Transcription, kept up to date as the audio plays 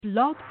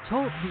Blog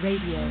Talk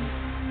Radio.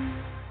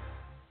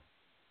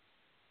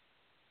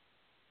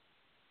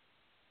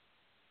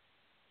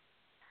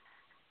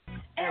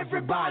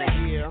 Everybody,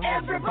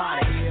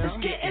 let's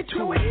get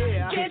into it.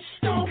 Get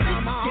stoned,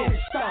 get it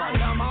started,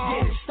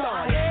 get it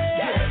started,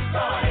 get it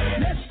started.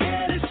 Let's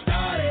get it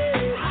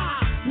started.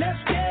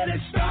 Let's get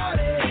it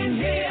started in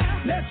here.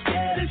 Let's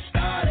get it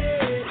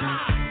started.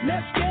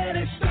 Let's get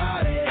it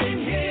started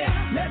in here.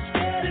 Let's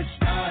get it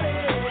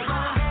started.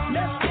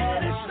 Let's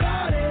get it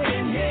started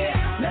in here.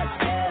 Let's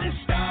get it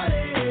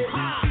started.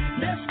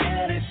 Let's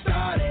get it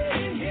started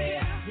in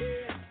here.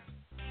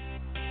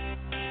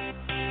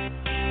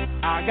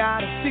 I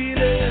got a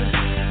feeling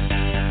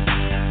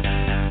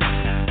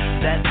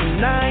that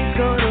tonight's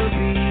gonna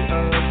be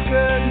a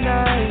good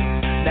night.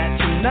 That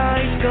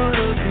tonight's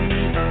gonna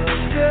be a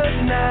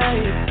good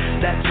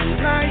night. That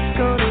tonight's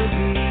gonna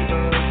be a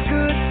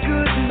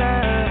good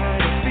night. I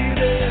feel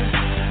it.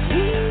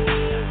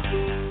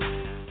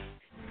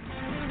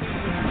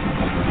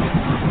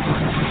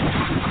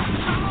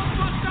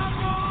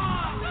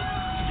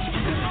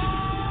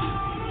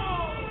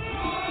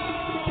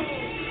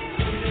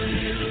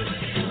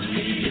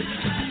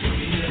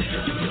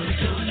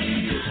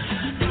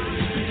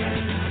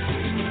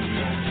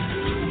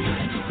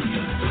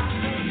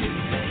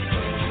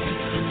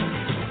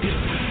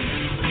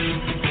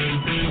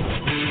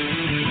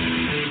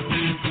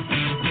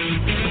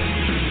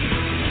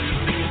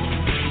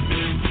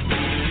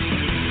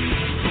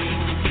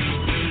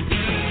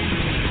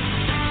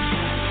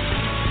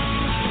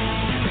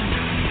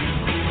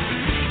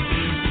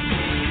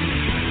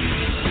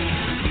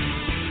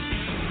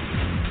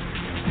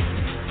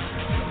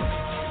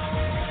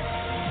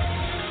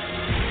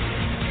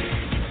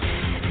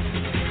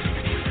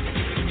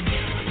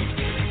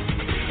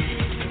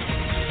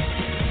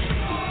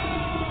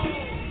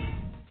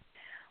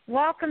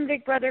 Welcome,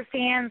 Big Brother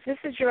fans. This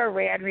is your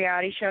Rad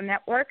Reality Show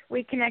Network.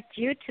 We connect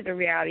you to the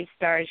reality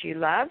stars you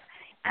love.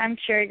 I'm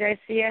Sherry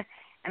Garcia,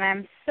 and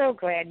I'm so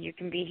glad you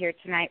can be here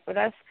tonight with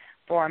us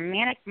for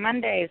Manic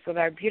Mondays with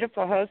our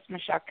beautiful host,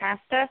 Michelle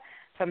Costa,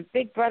 from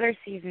Big Brother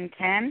Season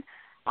 10,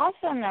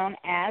 also known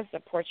as the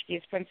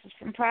Portuguese Princess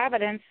from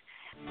Providence.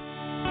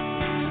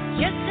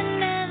 Just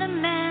another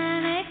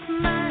manic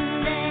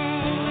Monday.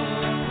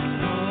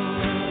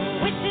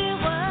 Wish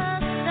it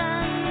was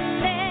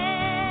Sunday.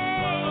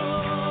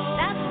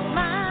 That's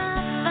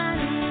my fun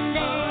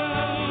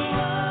day.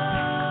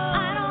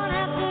 I don't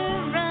have to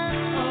run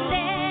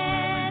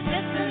there.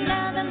 Just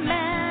another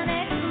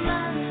manic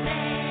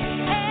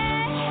Monday.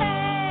 Hey,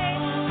 hey.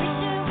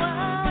 Wish it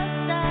was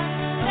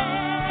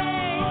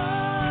Sunday.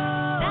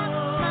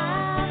 That's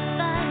my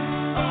fun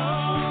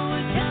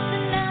day. Just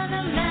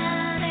another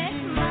manic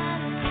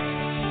Monday.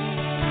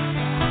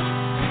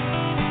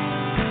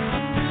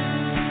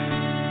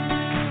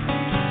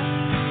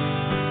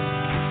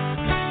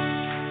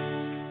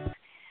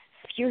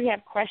 If you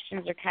have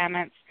questions or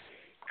comments,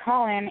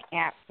 call in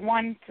at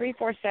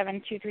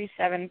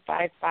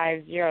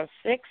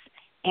 1-347-237-5506.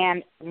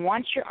 And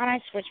once you're on our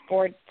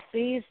switchboard,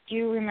 please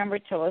do remember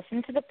to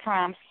listen to the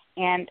prompts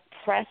and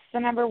press the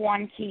number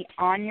 1 key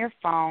on your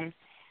phone.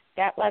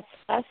 That lets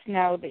us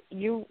know that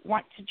you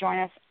want to join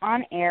us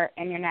on air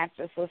and you're not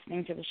just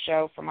listening to the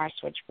show from our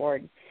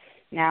switchboard.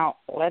 Now,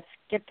 let's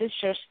get this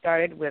show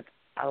started with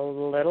a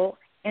little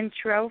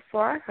intro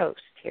for our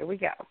host. Here we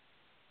go.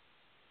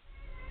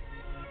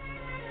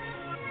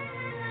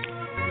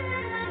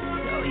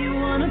 So you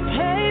wanna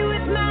play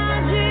with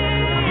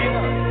magic?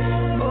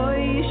 Boy,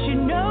 you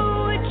should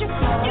know what you're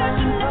for.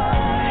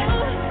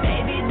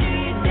 Baby, do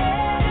you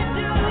dare to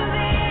do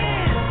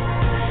this?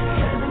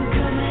 'Cause I'm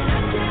coming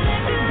at you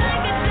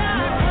like a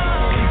dog.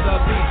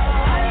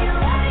 Are you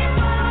ready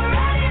for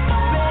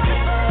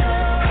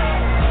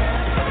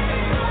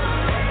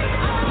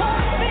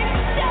perfect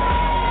day?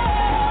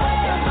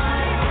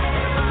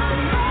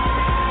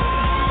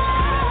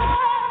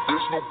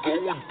 There's no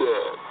going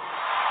back.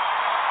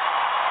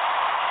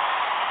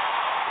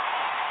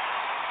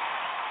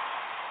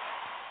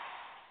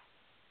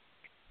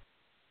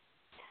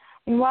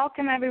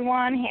 Welcome,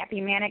 everyone.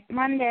 Happy Manic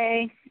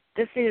Monday.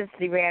 This is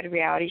the Rad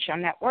Reality Show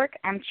Network.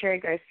 I'm Sherry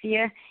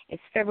Garcia.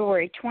 It's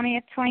February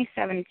 20th,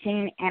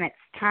 2017, and it's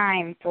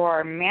time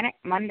for Manic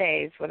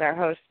Mondays with our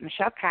host,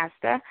 Michelle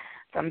Costa,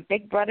 from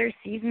Big Brother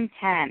Season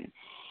 10.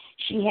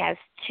 She has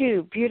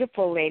 2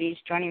 beautiful ladies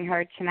joining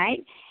her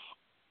tonight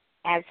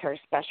as her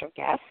special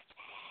guest.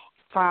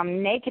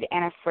 From Naked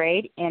and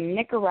Afraid in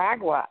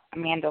Nicaragua,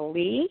 Amanda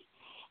Lee,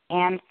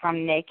 and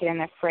from Naked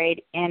and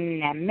Afraid in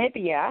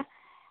Namibia,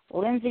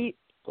 LINDSEY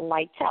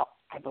LEITELT,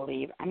 I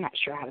believe. I'm not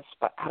sure how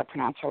to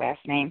pronounce her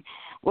last name.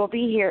 Will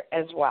be here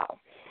as well.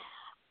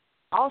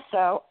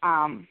 Also,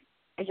 I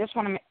just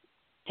want to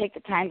take the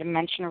time to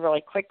mention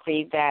really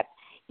quickly that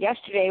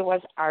yesterday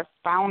was our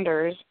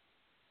founder's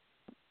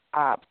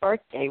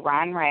birthday,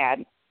 Ron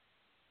Rad,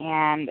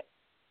 and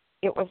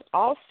it was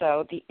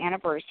also the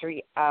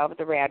anniversary of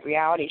the Rad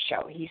Reality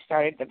Show. He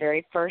started the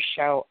very first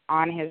show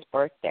on his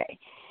birthday.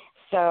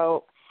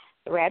 So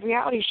the Rad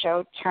Reality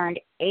Show turned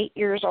 8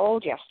 years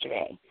old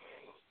yesterday.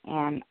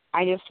 And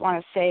I just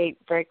want to say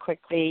very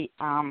quickly,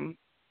 from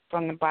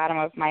the bottom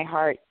of my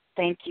heart,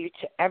 thank you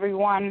to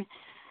everyone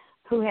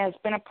who has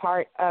been a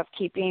part of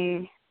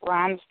keeping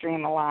Ron's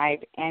dream alive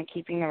and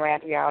keeping the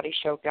Rad Reality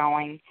Show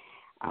going.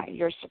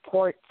 Your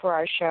support for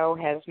our show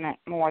has meant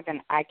more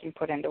than I can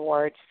put into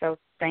words. So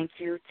thank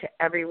you to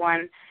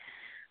everyone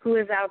who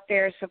is out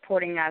there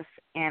supporting us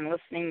and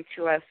listening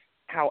to us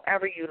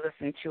however you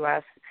listen to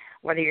us,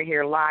 whether you're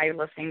here live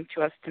listening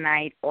to us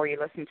tonight or you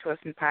listen to us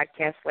in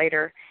podcast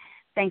later.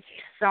 Thank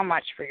you so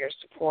much for your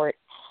support.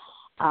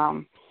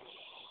 And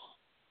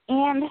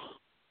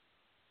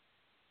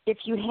if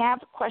you have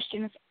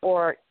questions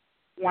or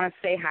want to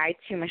say hi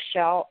to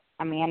Michelle,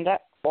 Amanda,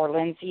 or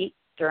Lindsay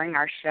during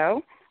our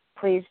show,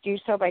 please do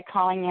so by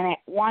calling in at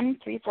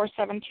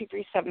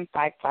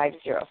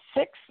 1-347-237-5506.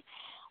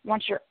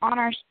 Once you're on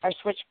our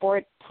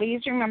switchboard,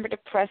 please remember to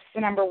press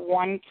the number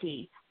 1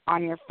 key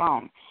on your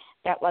phone.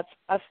 That lets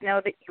us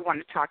know that you want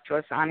to talk to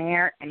us on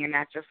air and you're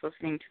not just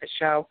listening to the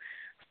show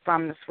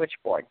from the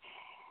switchboard.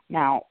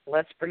 Now,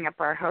 let's bring up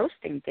our host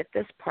and get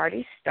this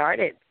party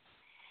started.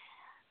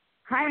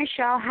 Hi,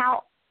 Michelle.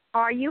 How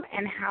are you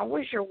and how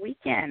was your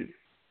weekend?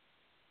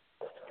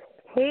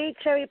 Hey,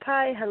 Cherry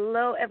Pie.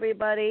 Hello,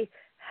 everybody.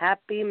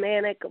 Happy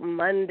Manic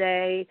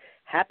Monday.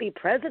 Happy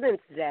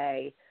President's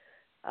Day.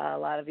 A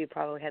lot of you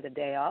probably had a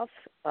day off.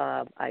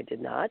 I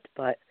did not,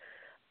 but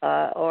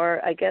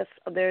or I guess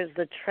there's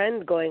the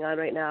trend going on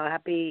right now.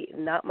 Happy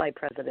Not My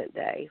President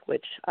Day,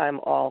 which I'm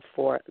all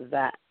for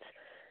that.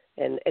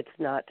 And it's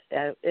not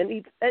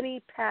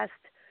any past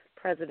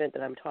president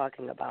that I'm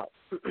talking about.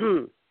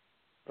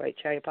 Right,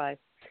 Cherry Pie?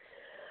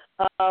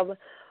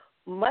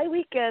 My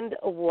weekend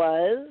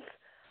was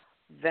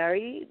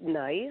very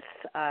nice.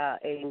 I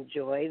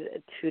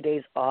enjoyed 2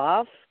 days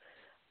off.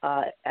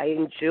 I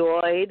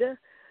enjoyed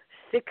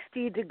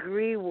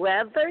 60-degree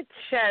weather,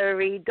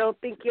 Cherry. Don't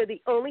think you're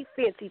the only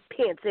fancy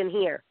pants in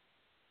here.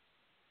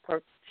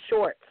 Or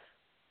shorts,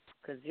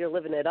 because you're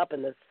living it up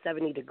in the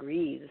 70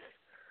 degrees.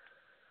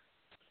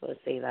 So to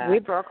say that. We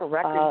broke a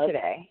record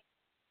today.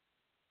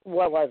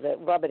 What was it?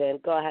 Rub it in.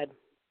 Go ahead.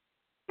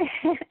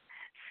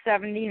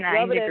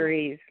 79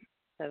 degrees.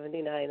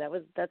 79.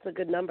 That's a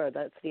good number.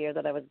 That's the year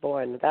that I was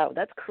born.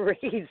 That's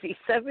crazy.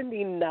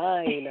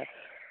 79.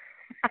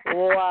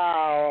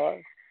 Wow.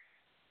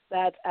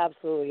 That's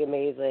absolutely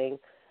amazing.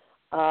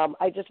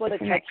 I just want to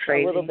touch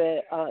a little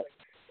bit.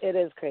 It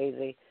is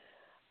crazy.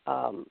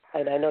 And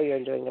I know you're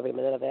enjoying every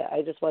minute of it.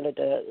 I just wanted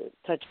to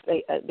touch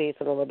base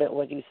on a little bit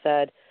what you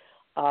said.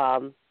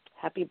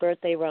 Happy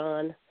birthday,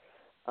 Ron.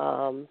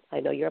 I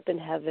know you're up in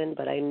heaven,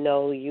 but I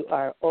know you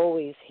are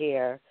always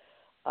here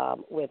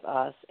with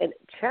us. And,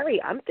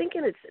 Cherry, I'm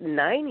thinking it's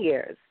 9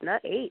 years,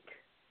 not 8,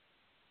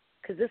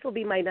 because this will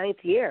be my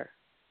 9th year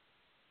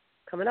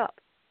coming up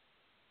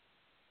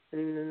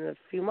in a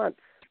few months.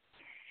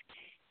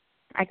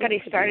 I thought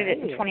he started it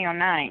in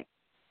 2009.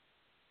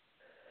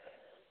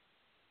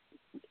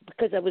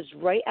 Because I was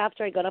right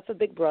after I got off of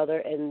Big Brother,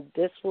 and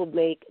this will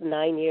make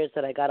 9 years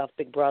that I got off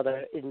Big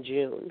Brother in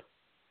June.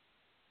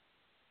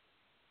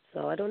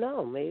 So I don't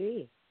know,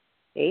 maybe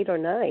 8 or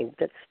 9.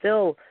 That's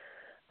still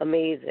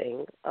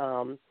amazing.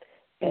 And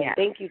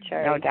thank you,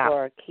 Cherry,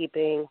 for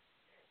keeping,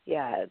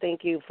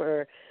 thank you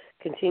for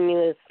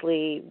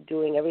continuously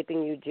doing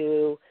everything you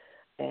do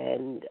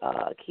and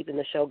keeping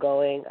the show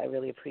going. I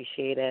really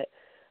appreciate it.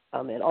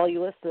 And all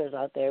you listeners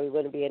out there, we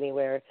wouldn't be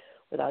anywhere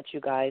without you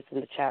guys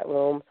in the chat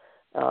room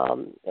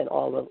and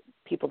all the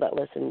people that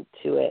listen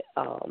to it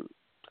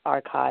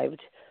archived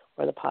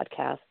or the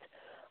podcast.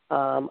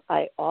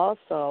 I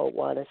also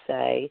want to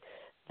say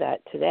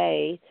that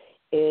today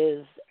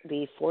is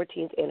the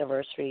 14th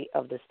anniversary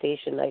of the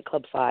station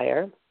nightclub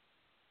fire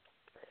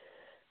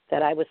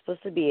that I was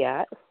supposed to be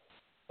at,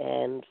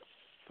 and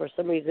for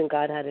some reason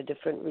God had a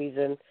different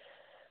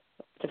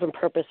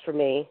purpose for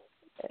me,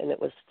 and it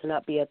was to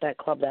not be at that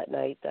club that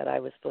night that I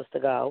was supposed to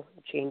go.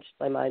 Changed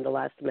my mind the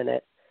last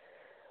minute.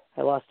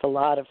 I lost a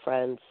lot of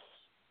friends,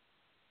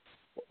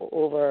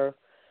 over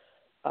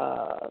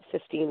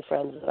 15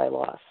 friends that I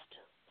lost.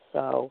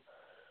 So,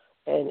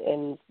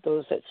 and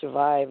those that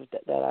survived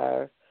that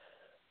are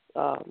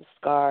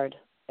scarred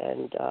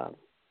and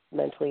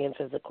mentally and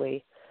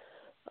physically.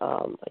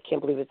 I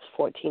can't believe it's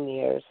 14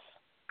 years.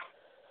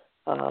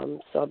 So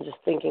I'm just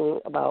thinking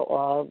about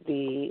all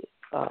the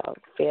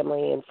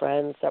family and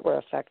friends that were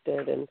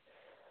affected and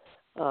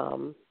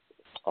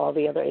all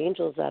the other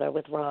angels that are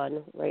with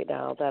Ron right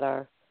now that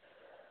are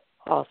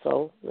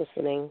also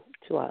listening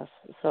to us.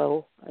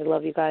 So I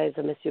love you guys.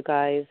 I miss you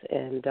guys.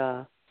 And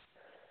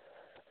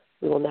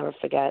we will never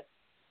forget.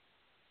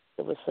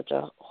 It was such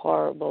a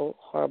horrible,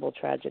 horrible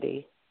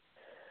tragedy.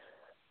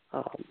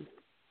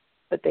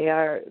 But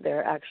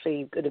they're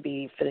actually going to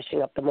be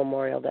finishing up the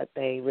memorial that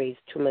they raised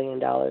 $2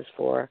 million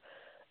for.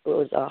 It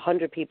was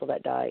 100 people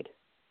that died.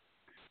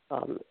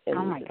 In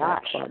oh my that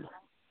gosh! Club.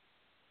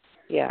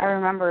 Yeah, I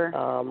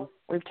remember.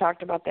 We've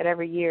talked about that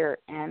every year,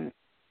 and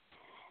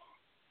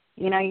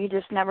you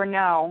just never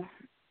know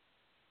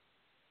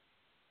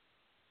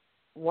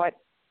what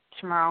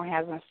tomorrow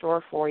has in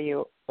store for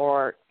you,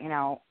 or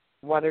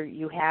whether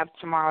you have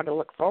tomorrow to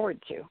look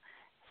forward to.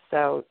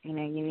 So, you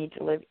need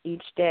to live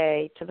each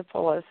day to the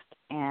fullest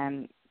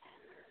and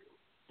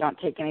don't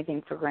take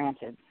anything for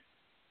granted.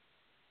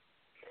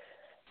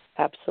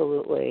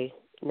 Absolutely.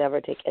 Never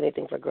take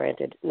anything for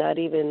granted, not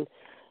even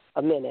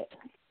a minute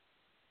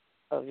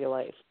of your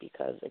life,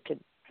 because it could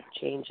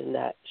change in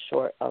that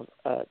short of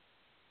a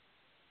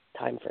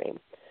time frame.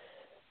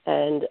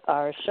 And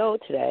our show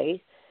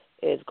today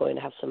is going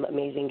to have some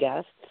amazing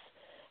guests,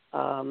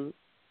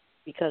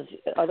 because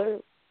other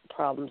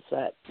problems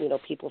that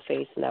people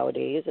face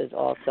nowadays is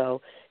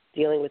also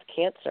dealing with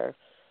cancer.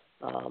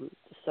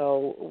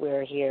 So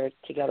we're here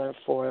together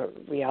for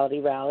Reality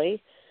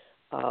Rally.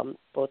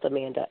 Both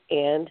Amanda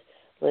and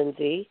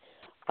Lindsay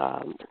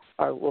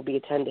will be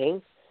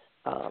attending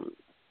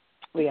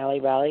Reality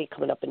Rally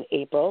coming up in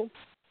April,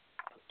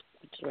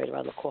 which is right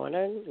around the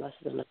corner, less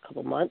than a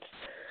couple months.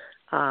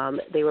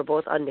 They were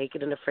both on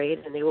Naked and Afraid,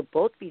 and they will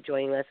both be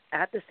joining us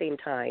at the same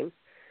time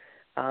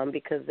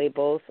because they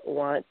both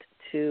want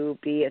to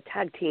be a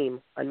tag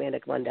team on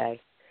Manic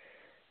Monday.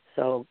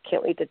 So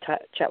can't wait to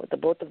chat with the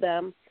both of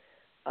them.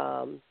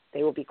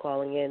 They will be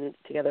calling in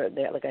together,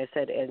 like I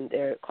said, and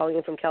they're calling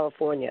in from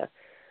California.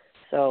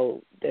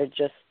 So they're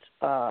just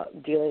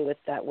dealing with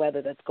that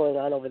weather that's going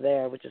on over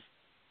there, which is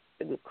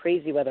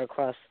crazy weather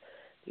across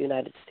the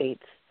United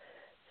States.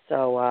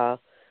 So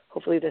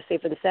hopefully they're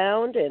safe and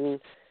sound, and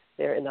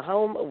they're in the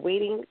home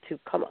waiting to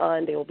come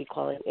on. They will be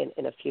calling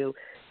in a few.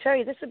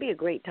 Cherry, this would be a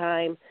great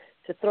time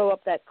to throw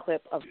up that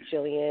clip of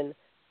Jillian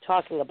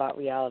talking about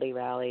Reality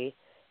Rally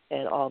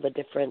and all the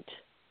different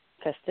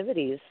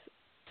festivities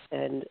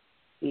and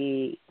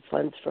the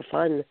Funds for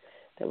Fun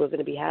that we're going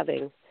to be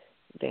having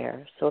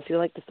there. So if you'd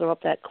like to throw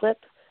up that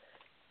clip,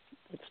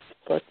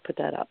 let's put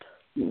that up.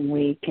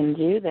 We can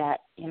do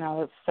that.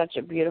 It's such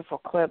a beautiful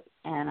clip,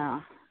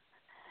 and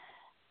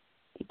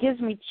it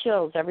gives me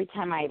chills every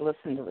time I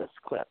listen to this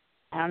clip.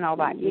 I don't know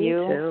about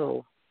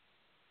you.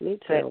 Me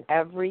too. But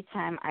every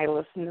time I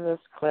listen to this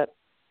clip,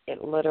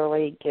 it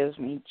literally gives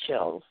me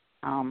chills.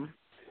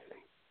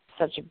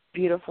 Such a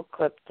beautiful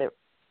clip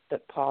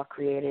that Paul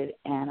created,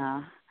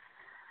 and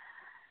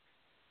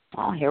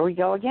well, here we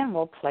go again.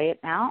 We'll play it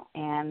now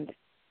and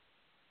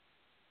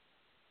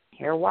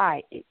hear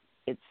why.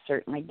 It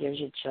certainly gives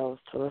you chills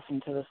to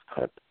listen to this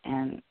clip,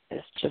 and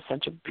it's just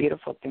such a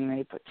beautiful thing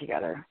they put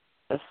together.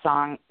 The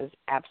song is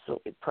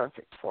absolutely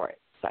perfect for it.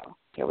 So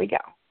here we go.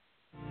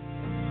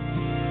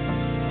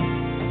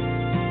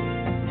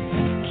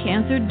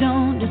 Cancer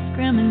don't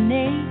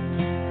discriminate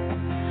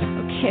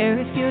or care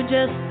if you're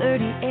just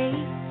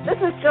 38. This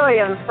is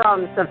Julian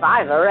from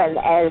Survivor, and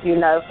as you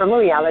know, from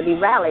Reality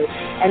Rally.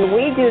 And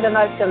we do the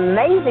most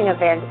amazing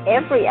event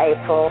every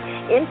April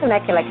in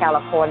Temecula,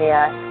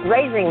 California,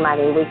 raising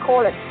money. We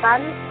call it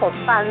Funds for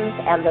Funds,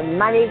 and the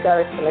money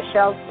goes to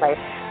Michelle's Place,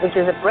 which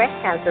is a breast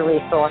cancer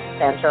resource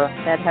center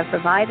that have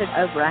provided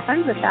over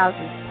 100,000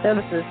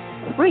 services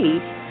free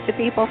to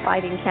people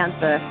fighting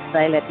cancer.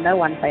 They let no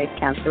one face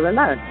cancer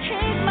alone.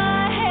 Take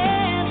my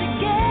hand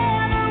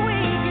together, we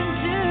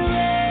can do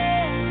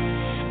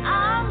it.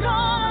 I'm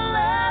gonna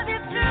love you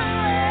through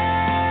it.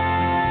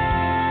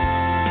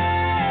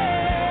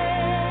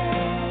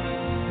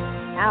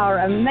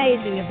 Our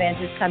amazing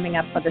event is coming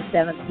up for the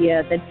 7th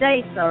year. The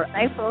dates are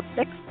April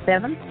 6th,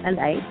 7th, and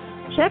 8th.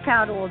 Check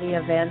out all the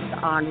events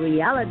on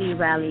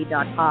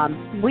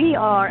realityrally.com. We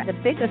are the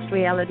biggest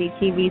reality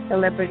TV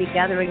celebrity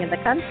gathering in the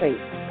country.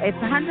 It's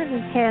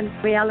 110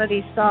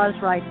 reality stars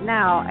right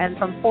now and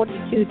from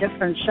 42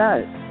 different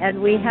shows.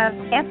 And we have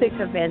epic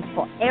events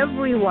for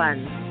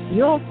everyone.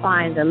 You'll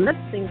find a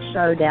lip-sync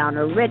showdown,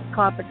 a red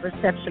carpet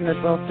reception at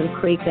Wilson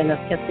Creek, and a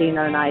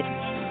casino night,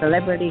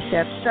 celebrity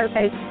chef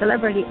showcase,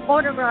 celebrity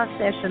autograph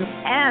sessions,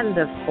 and,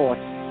 of course,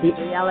 the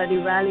Reality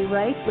Rally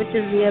race, which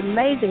is the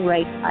amazing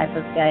race type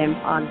of game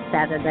on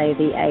Saturday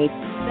the 8th.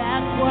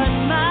 That's what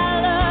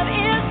my love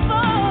is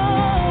for.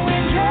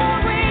 When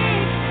you're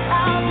weak,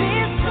 I'll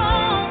be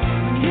strong.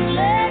 When you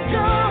let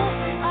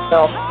go,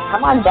 So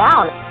come on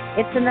down.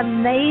 It's an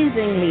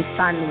amazingly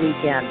fun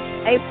weekend.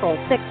 April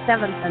 6th,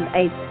 7th, and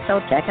 8th. So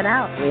check it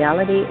out,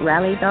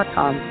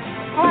 realityrally.com.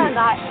 And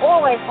I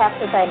always have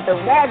to thank the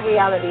Rad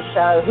Reality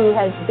Show, who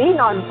has been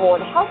on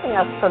board helping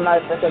us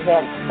promote this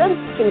event since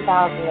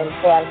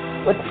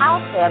 2010.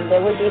 Without them, there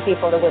would be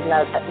people that would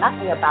know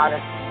nothing about it.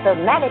 So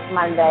Manic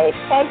Monday,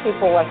 thank you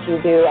for what you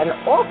do, and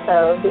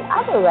also the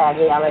other Rad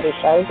Reality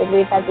shows that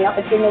we've had the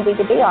opportunity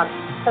to be on.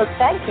 So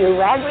thank you,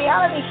 Rad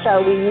Reality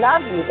Show. We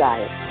love you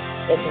guys.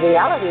 It's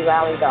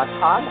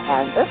realityrally.com,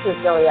 and this is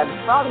Jillian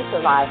from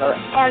Survivor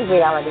and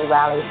Reality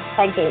Rally,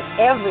 thanking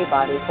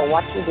everybody for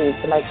what you do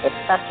to make this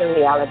such a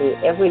reality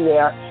every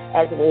year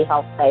as we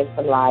help save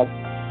some lives.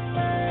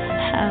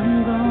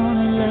 I'm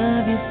gonna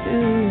love you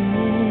through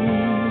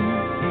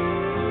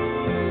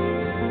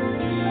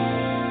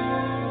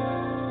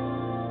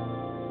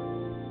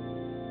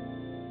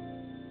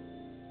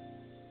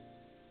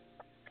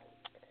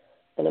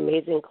it. An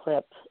amazing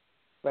clip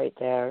right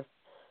there.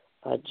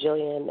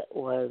 Jillian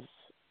was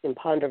in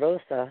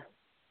Ponderosa,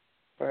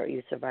 for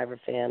you Survivor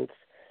fans,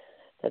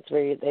 That's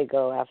where they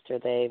go after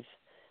they've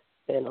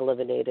been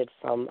eliminated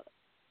from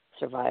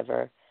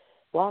Survivor,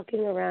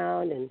 walking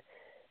around and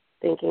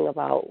thinking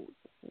about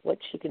what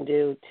she can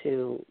do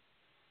to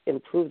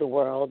improve the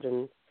world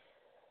and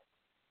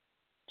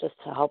just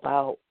to help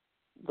out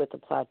with the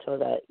plateau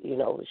that,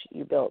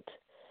 you built.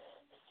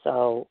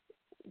 So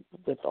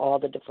with all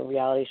the different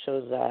reality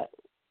shows that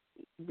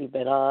we've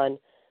been on,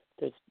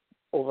 there's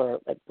over,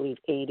 I believe,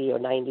 80 or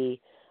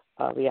 90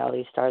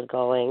 reality stars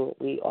going.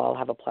 We all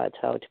have a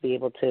plateau to be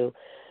able to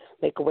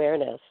make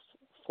awareness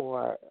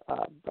for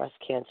breast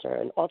cancer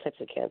and all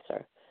types of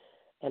cancer.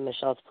 And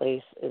Michelle's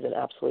Place is an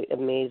absolutely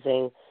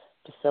amazing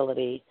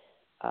facility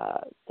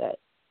that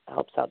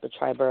helps out the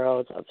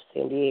tri-boroughs of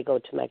San Diego,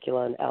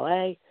 Temecula, and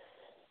L.A.,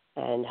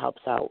 and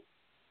helps out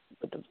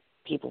with the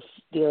people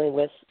dealing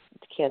with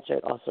cancer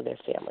and also their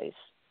families.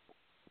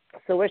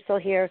 So we're still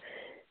here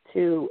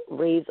to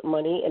raise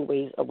money and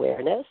raise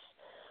awareness.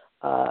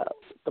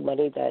 The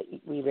money that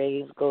we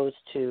raise goes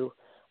to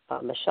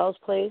Michelle's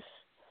Place,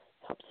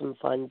 helps them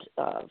fund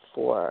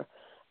for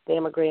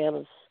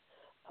mammograms,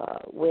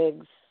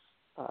 wigs,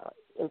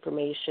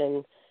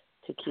 information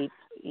to keep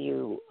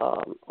you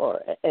or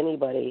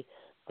anybody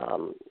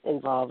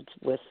involved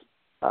with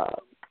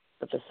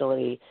the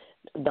facility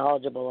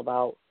knowledgeable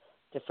about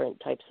different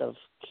types of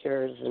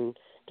cures and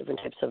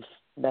different types of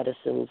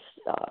medicines,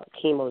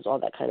 chemos, all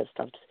that kind of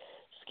stuff.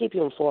 Just keep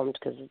you informed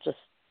because it just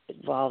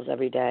evolves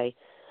every day.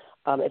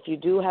 If you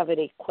do have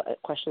any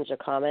questions or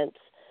comments,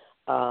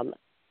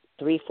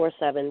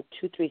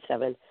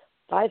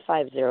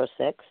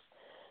 347-237-5506.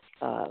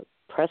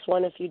 Press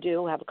 1 if you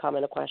do have a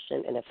comment or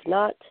question, and if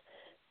not,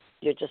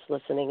 you're just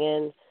listening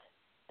in.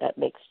 That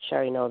makes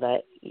Cherry know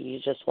that you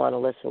just want to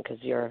listen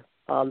because you're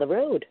on the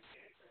road.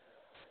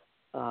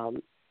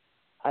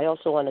 I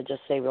also want to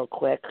just say real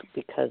quick,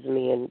 because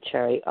me and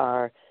Cherry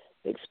are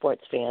big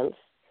sports fans,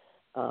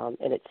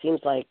 and it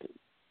seems like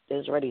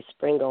there's already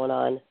spring going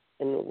on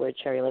in where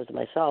Cherry lives and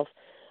myself.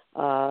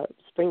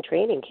 Spring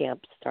training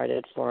camp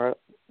started for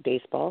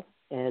baseball,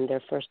 and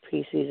their first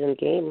preseason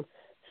game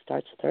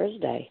starts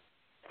Thursday.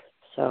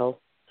 So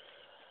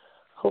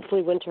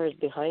hopefully winter is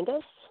behind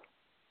us,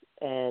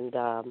 and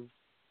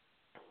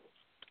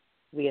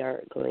we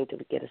are going to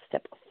get a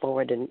step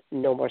forward and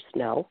no more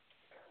snow,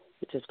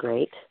 which is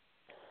great.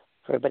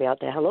 For everybody out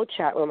there, hello,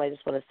 chat room. I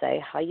just want to say,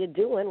 how you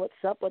doing? What's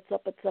up? If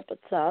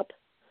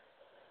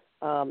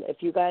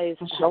you guys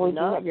have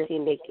not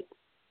seen Naked...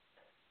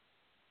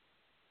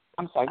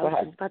 I'm sorry, go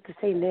ahead.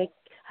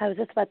 I was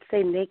just about to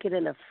say Naked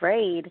and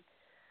Afraid.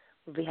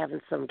 We'll be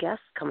having some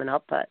guests coming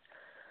up, but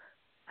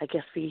I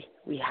guess we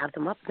have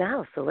them up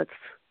now, so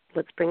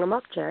let's bring them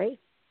up, Jerry.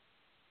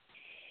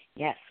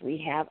 Yes, we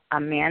have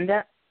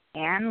Amanda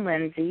and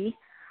Lindsay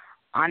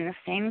on the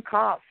same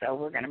call, so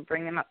we're going to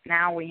bring them up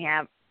now. We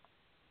have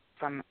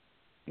from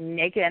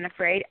Naked and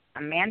Afraid,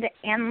 Amanda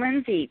and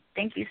Lindsay.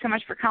 Thank you so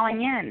much for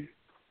calling in.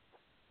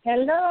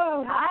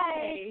 Hello.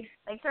 Hi.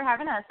 Thanks for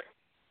having us.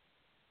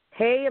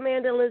 Hey,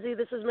 Amanda and Lindsay,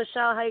 this is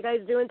Michelle. How you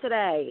guys doing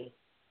today?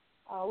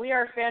 We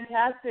are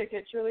fantastic.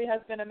 It truly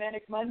has been a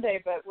manic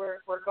Monday, but we're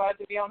glad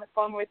to be on the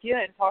phone with you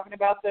and talking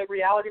about the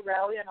reality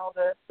rally and all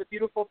the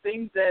beautiful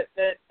things that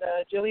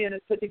Jillian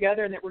has put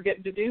together and that we're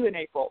getting to do in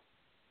April.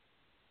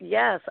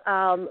 Yes.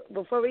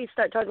 Before we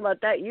start talking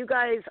about that, you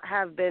guys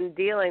have been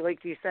dealing,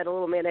 like you said, a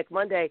little Manic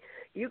Monday.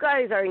 You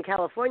guys are in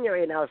California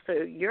right now, so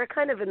you're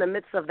kind of in the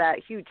midst of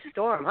that huge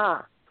storm,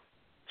 huh?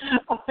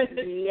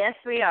 Yes,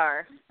 we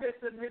are. It's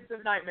the midst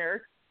of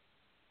nightmares.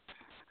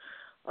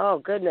 Oh,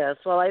 goodness.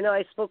 Well, I know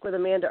I spoke with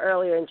Amanda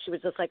earlier, and she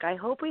was just like, I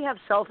hope we have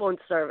cell phone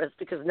service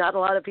because not a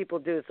lot of people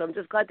do, so I'm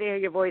just glad to hear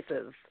your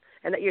voices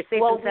and that you're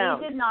safe and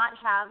sound. We did not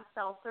have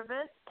cell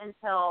service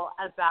until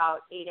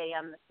about 8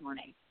 a.m. this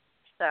morning.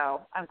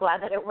 So I'm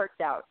glad that it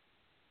worked out.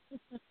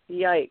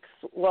 Yikes.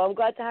 Well, I'm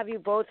glad to have you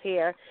both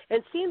here.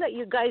 And seeing that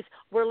you guys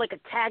were like a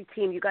tag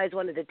team, you guys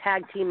wanted to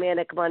tag team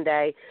Manic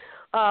Monday,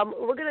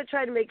 we're going to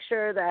try to make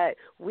sure that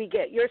we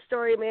get your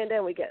story, Amanda,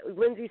 and we get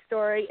Lindsay's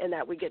story, and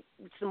that we get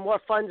some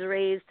more funds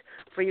raised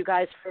for you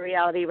guys for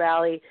Reality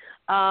Rally.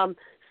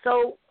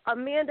 So,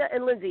 Amanda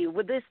and Lindsay,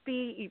 would this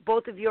be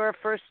both of your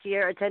first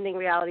year attending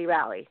Reality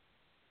Rally?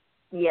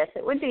 Yes,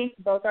 it would be.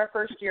 Both our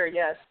first year,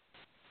 yes.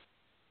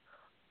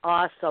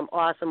 Awesome.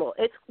 Well,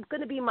 it's going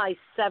to be my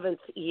 7th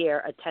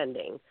year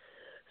attending.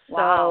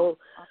 Wow.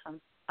 So,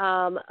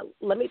 awesome.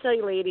 Let me tell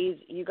you, ladies,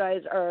 you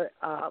guys are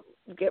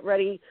get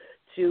ready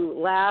to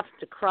laugh,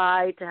 to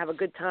cry, to have a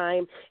good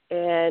time,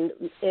 and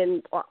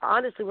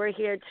honestly, we're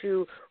here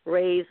to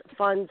raise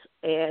funds,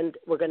 and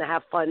we're going to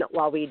have fun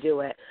while we do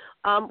it.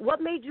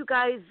 What made you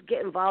guys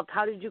get involved?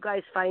 How did you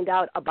guys find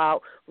out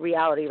about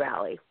Reality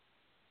Rally?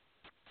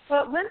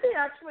 Well, Lindsay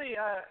actually,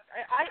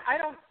 I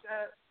don't.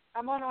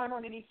 I'm not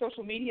on any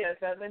social media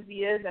that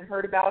Lindsay is and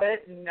heard about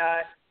it and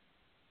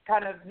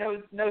kind of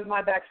knows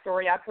my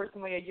backstory. I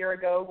personally, a year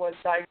ago, was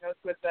diagnosed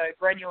with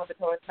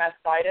granulomatosis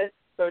mastitis,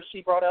 so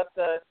she brought up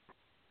the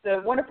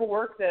wonderful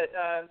work that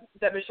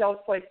Michelle's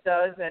Place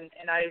does, and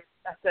I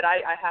said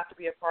I have to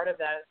be a part of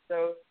that.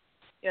 So,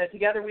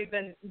 together we've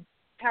been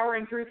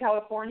powering through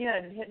California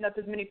and hitting up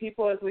as many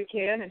people as we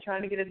can and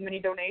trying to get as many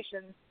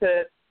donations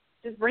to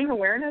just bring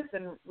awareness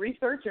and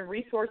research and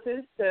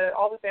resources to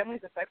all the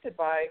families affected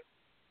by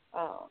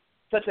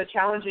such a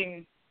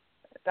challenging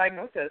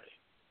diagnosis.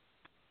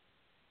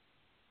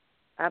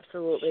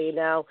 Absolutely.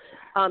 Now,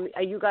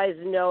 you guys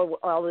know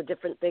all the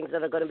different things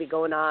that are going to be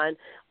going on.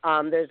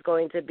 There's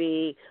going to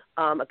be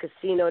a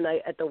casino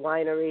night at the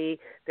winery.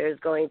 There's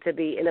going to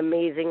be an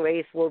amazing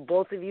race for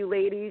both of you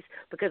ladies,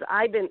 because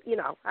I've been,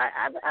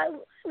 I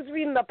was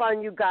reading up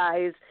on you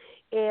guys,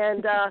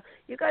 and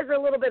you guys are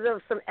a little bit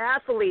of some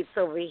athletes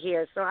over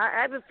here. So I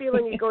have a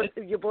feeling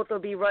you both will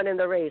be running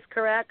the race,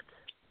 correct?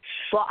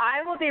 Well,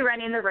 I will be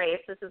running the race.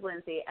 This is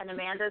Lindsay, and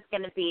Amanda's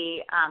going to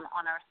be on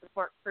our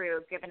support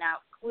crew, giving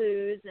out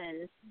clues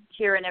and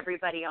cheering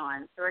everybody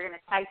on. So we're going to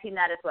tag team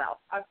that as well.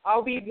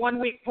 I'll be 1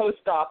 week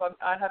post-op.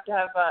 I have to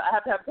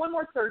have one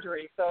more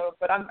surgery. So,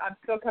 but I'm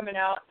still coming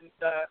out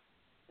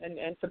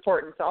and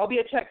supporting. So I'll be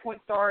a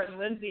checkpoint star, and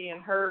Lindsay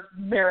and her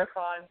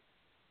marathon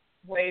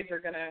waves are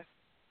gonna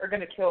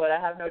kill it. I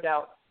have no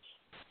doubt.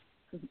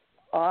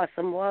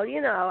 Awesome. Well,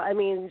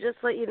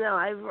 just to let you know,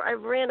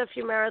 I've ran a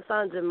few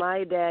marathons in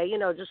my day,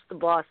 just the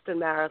Boston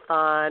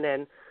Marathon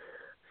and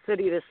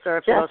City to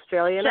Surf in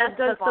Australia. And I've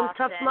done some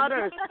Tough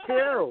Mudders,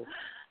 too.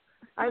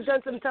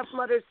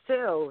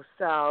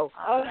 So.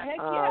 Oh, heck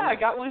yeah. I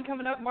got one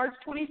coming up March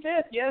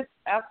 25th. Yes,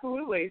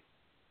 absolutely.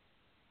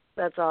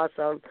 That's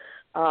awesome.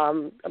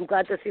 I'm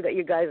glad to see that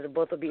you guys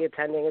both will be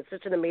attending. It's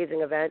such an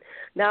amazing event.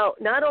 Now,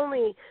 not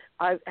only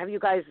have you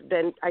guys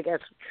been, I guess,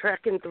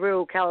 trekking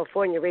through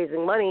California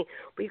raising money,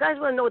 but you guys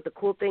want to know what the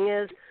cool thing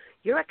is?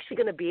 You're actually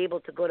going to be able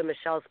to go to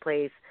Michelle's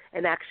place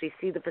and actually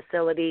see the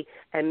facility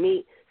and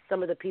meet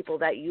some of the people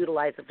that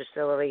utilize the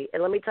facility.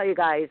 And let me tell you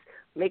guys,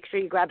 make sure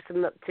you grab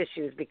some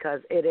tissues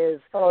because it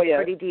is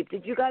pretty deep.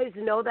 Did you guys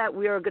know that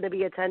we are going to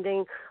be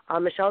attending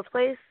Michelle's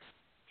place?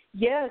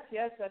 Yes,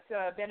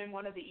 that's been in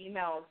one of the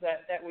emails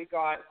that we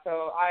got.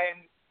 So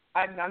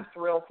I'm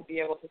thrilled to be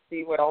able to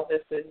see what all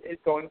this is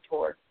going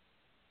toward.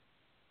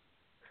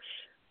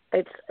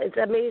 It's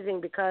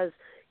amazing because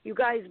you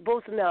guys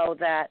both know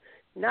that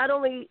not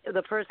only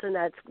the person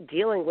that's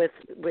dealing with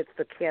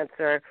the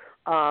cancer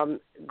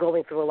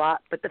going through a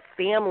lot, but the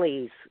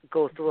families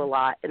go through a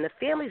lot, and the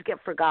families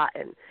get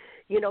forgotten.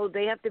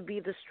 They have to be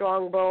the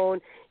strong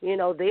bone. They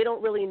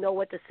don't really know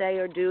what to say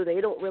or do.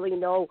 They don't really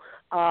know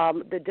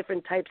the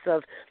different types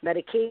of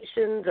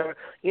medications or,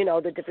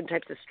 the different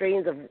types of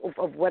strains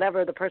of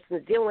whatever the person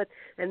is dealing with.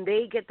 And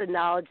they get the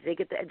knowledge, they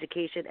get the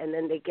education, and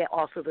then they get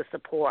also the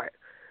support.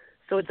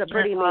 So it's a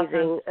pretty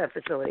amazing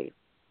facility.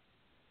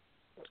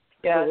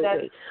 Yeah,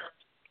 Absolutely.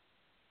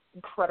 That's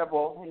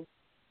incredible. And,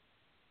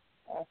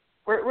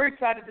 we're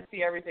excited to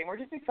see everything. We're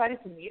just excited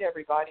to meet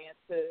everybody and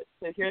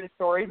to hear the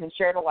stories and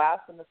share the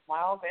laughs and the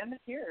smiles and the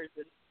tears.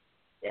 And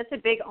it's a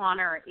big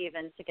honor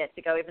even to get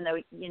to go, even though,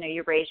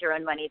 you raise your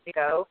own money to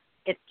go.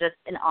 It's just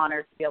an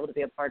honor to be able to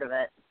be a part of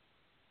it.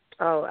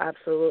 Oh,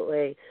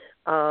 absolutely.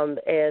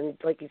 And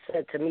like you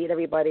said, to meet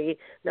everybody,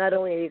 not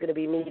only are you going to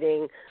be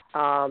meeting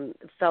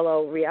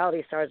fellow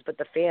reality stars, but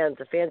the fans.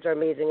 The fans are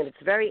amazing, and it's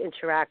very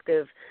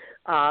interactive.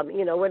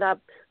 We're not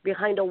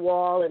behind a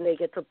wall and they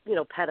get to,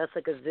 pet us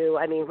like a zoo.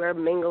 I mean, we're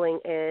mingling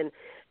in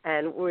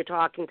and we're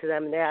talking to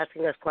them and they're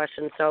asking us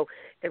questions. So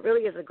it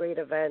really is a great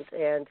event.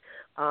 And,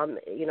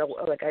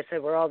 like I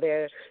said, we're all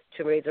there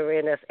to raise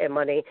awareness and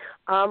money.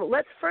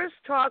 Let's first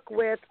talk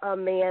with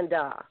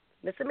Amanda.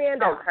 Miss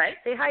Amanda,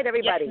 say hi to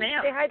everybody. Yes,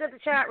 ma'am. Say hi to the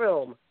chat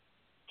room.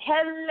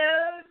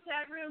 Hello,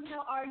 chat room.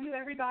 How are you,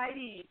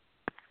 everybody?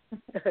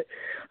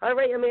 All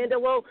right, Amanda.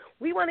 Well,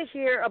 we want to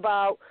hear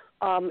about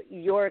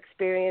your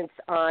experience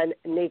on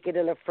Naked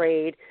and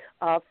Afraid.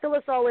 Fill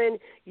us all in.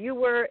 You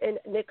were in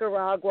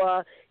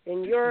Nicaragua,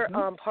 and your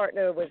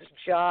partner was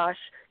Josh.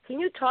 Can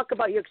you talk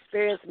about your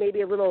experience,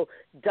 maybe a little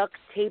duct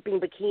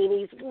taping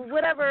bikinis,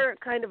 whatever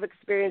kind of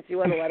experience you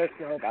want to let us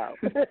know about?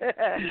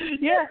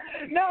 Yeah.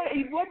 No,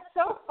 what's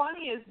so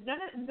funny is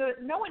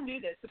no one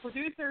knew this. The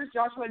producers,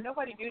 Joshua,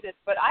 nobody knew this,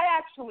 but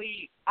I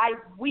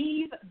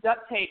weave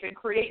duct tape and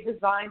create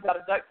designs out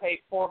of duct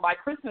tape for my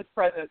Christmas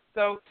presents.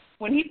 So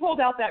when he pulled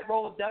out that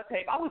roll of duct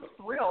tape, I was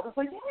thrilled. I was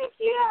like, heck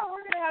yeah,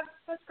 we're going to have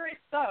such great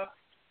stuff.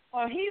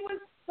 He was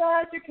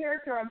such a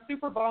character. I'm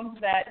super bummed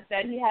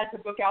that he had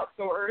to book out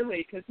so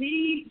early because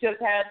he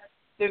just had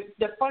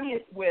the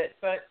funniest wit.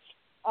 But,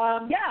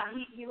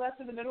 he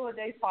left in the middle of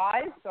day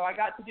 5, so I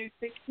got to do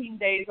 16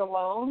 days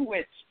alone,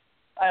 which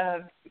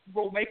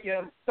will make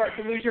you start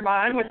to lose your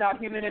mind without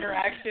human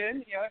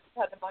interaction. I just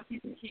had the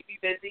monkeys to keep me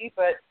busy.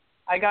 But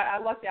I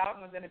lucked out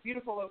and was in a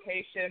beautiful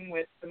location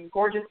with some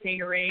gorgeous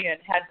scenery and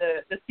had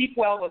the seep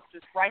well was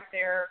just right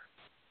there.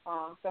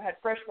 So I had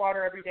fresh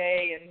water every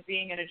day, and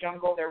being in a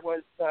jungle, there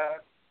was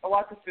a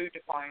lot of food to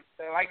find.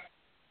 So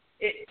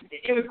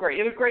it was great.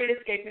 It was great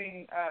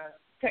escaping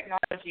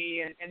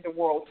technology and the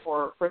world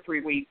for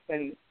 3 weeks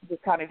and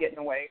just kind of getting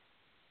away.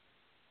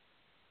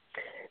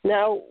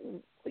 Now,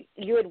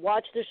 you had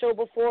watched the show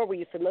before. Were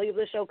you familiar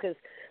with the show? Because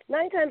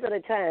 9 times out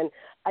of 10,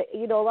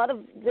 a lot of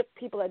the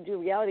people that do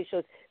reality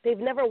shows, they've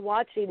never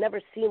watched, they've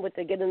never seen what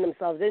they're getting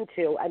themselves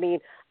into. I mean,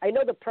 I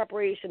know the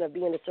preparation of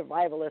being a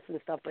survivalist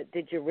and stuff, but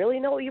did you really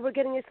know what you were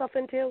getting yourself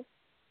into?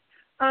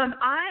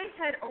 I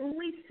had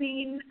only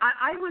seen,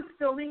 I was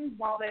filming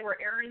while they were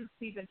airing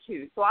season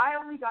 2, so I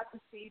only got to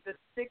see the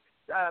 6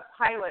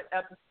 pilot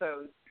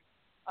episodes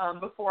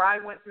before I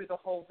went through the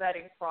whole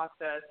vetting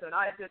process. And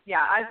I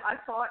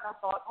saw it and I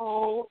thought,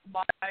 oh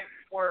my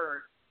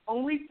word,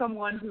 only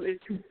someone who is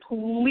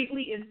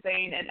completely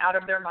insane and out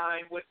of their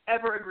mind would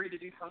ever agree to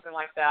do something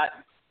like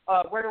that.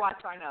 Where do I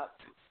sign up?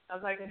 I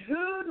was like, and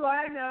who do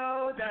I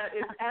know that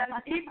is as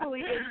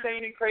equally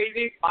insane and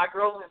crazy? My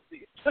girl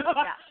Lindsay.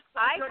 Yeah.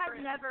 I have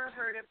never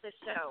heard of the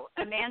show.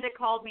 Amanda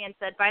called me and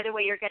said, by the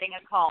way, you're getting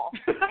a call.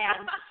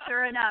 And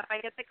sure enough, I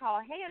get the call,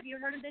 hey, have you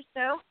heard of this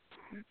show?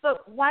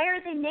 But why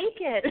are they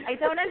naked? I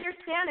don't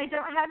understand. I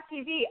don't have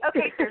TV.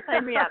 Okay, sir,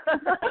 sign me up.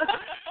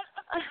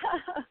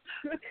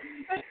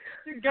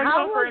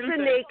 How was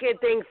the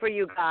naked thing for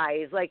you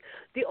guys? Like,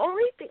 the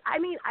only thing, I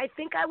mean, I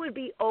think I would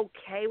be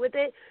okay with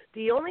it.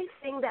 The only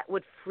thing that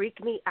would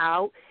freak me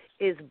out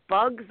is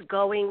bugs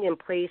going in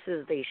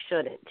places they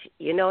shouldn't.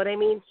 You know what I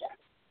mean?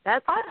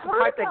 That's the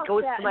part that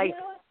goes to my...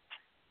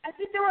 I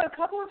think there were a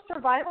couple of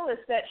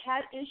survivalists that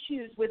had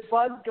issues with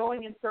bugs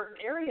going in certain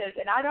areas,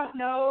 and I don't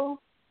know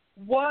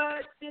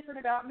what's different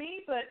about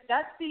me, but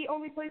that's the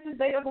only places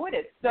they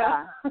avoided. So.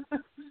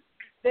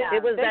 Yeah.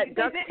 It was that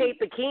duct tape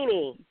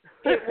bikini.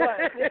 It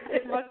was.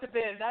 It must have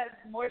been.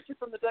 That moisture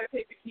from the duct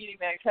tape bikini,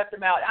 man, kept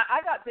them out.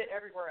 I got bit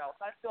everywhere else.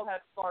 I still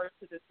have scars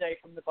to this day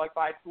from the bug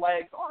bites,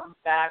 legs, arms,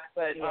 back.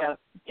 But,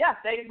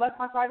 they left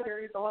my private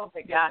areas alone,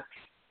 thank God.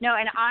 No,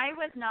 and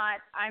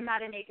I'm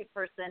not a naked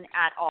person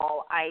at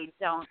all. I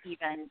don't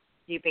even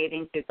do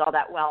bathing suits all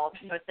that well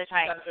most of the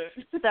time.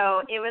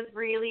 So it was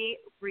really,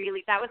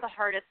 really, that was the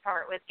hardest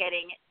part, was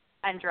getting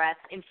undressed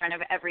in front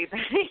of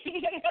everybody.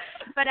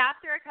 But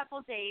after a couple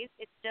of days,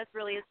 it's just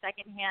really a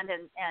second hand,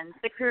 and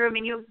the crew, I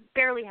mean, you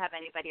barely have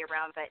anybody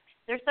around, but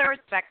they're so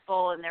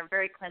respectful and they're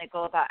very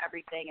clinical about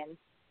everything, and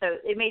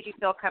so it made you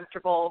feel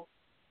comfortable,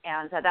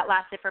 and that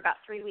lasted for about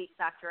 3 weeks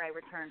after I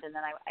returned, and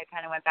then I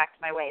kind of went back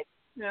to my ways.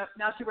 Yeah,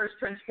 now she wears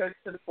trench coats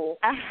to the pool.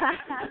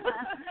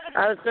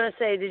 I was going to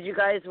say, did you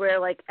guys wear,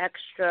 like,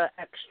 extra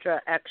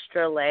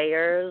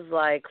layers,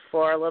 like,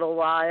 for a little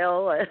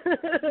while?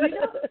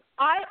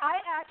 I'm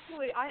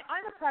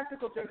a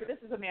practical joker. This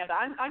is Amanda.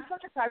 I'm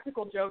such a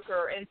practical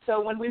joker, and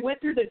so when we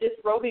went through the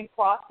disrobing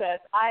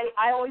process,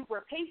 I always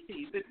wear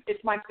pasties.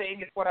 It's my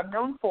thing. It's what I'm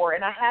known for,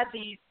 and I had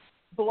these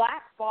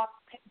black box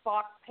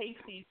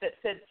pasties that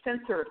said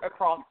censored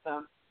across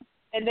them.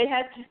 And they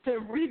had to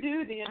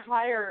redo the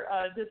entire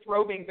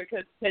disrobing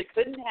because they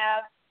couldn't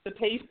have the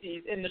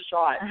pasties in the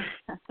shot.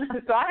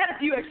 So I had a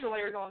few extra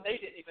layers on they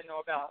didn't even know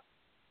about.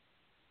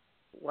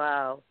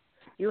 Wow.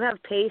 You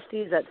have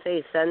pasties that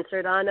say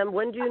censored on them.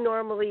 When do you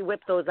normally whip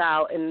those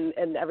out in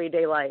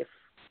everyday life?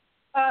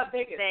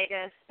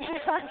 Vegas.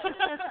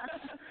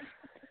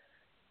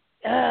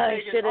 I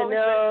should have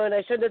known.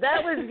 I should have.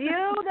 That was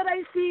you that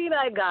I seen.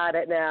 I got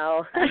it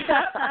now.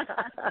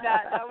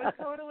 that was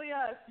totally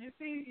us. You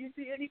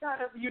see any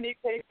kind of unique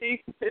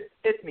pasty?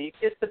 It's me.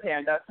 It's the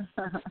panda.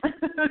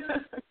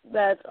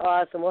 That's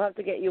awesome. We'll have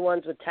to get you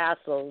ones with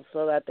tassels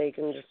so that they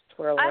can just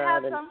twirl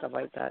around and stuff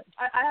like that.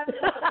 I have a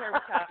couple pair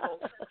with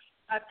tassels.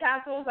 I have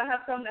tassels. I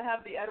have some that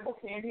have the edible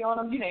candy on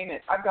them. You name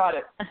it. I've got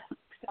it.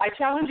 I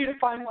challenge you to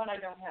find one I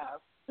don't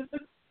have.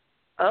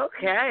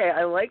 Okay,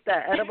 I like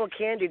that. Edible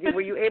candy.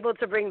 Were you able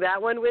to bring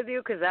that one with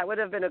you? Because that would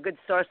have been a good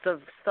source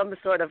of some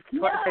sort of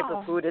type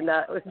of food in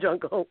that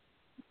jungle.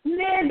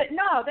 Man, but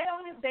no,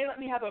 they let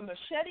me have a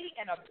machete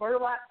and a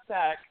burlap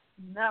sack,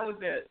 and that was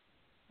it.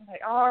 I'm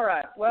like, all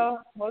right,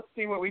 well, let's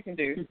see what we can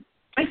do.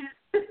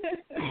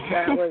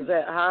 That was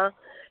it, huh?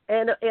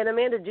 And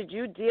Amanda, did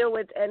you deal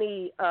with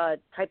any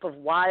type of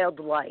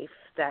wildlife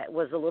that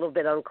was a little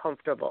bit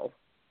uncomfortable?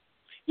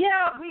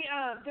 Yeah,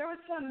 there was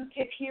some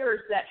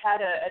tapirs that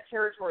had a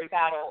territory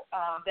battle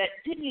that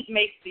didn't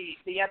make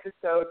the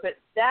episode, but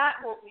that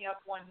woke me up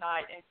one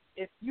night. And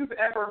if you've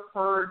ever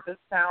heard the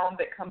sound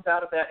that comes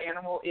out of that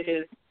animal, it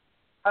is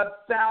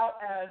about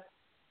as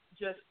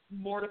just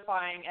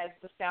mortifying as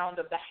the sound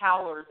of the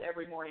howlers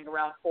every morning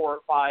around 4 or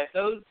 5.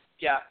 Those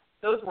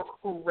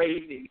were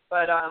crazy.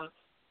 But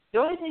the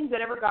only things that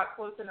ever got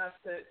close enough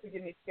to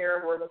get me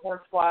scared were the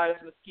horseflies,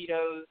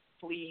 mosquitoes,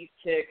 fleas,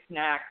 ticks,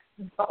 gnats,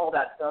 all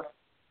that stuff.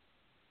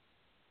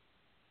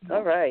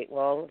 All right.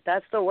 Well,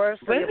 that's the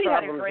worst of your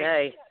problems,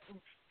 hey.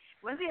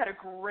 Lindsay had a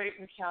great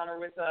encounter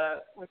with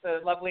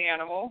a lovely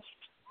animal.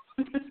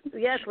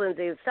 Yes,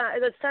 Lindsay. It's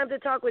time to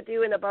talk with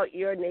you and about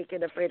your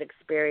Naked Afraid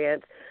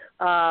experience.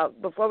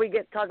 Before we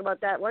talk about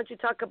that, why don't you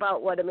talk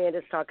about what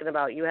Amanda's talking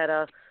about? You had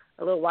a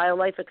little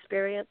wildlife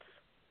experience?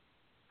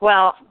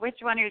 Well, which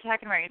one are you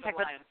talking about? You're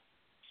talking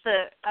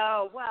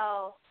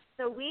about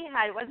so we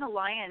had, it wasn't a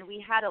lion,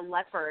 we had a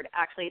leopard,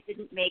 actually. It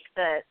didn't make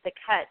the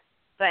cut,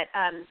 but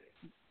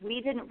we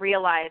didn't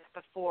realize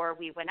before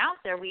we went out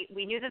there, we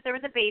knew that there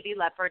was a baby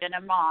leopard and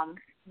a mom,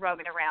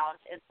 roaming around,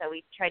 and so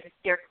we tried to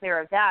steer clear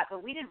of that.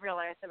 But we didn't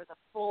realize there was a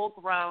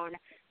full-grown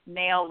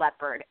male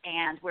leopard,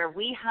 and where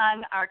we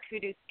hung our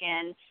kudu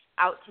skin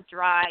out to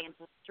dry and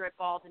to strip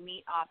all the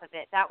meat off of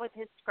it, that was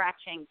his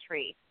scratching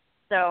tree.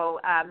 So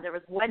there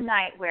was one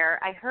night where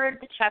I heard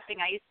the chirping.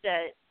 I used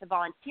to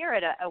volunteer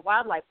at a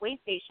wildlife way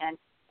station,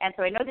 and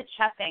so I know the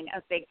chirping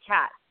of big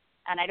cats.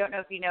 And I don't know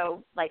if you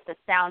know, like, the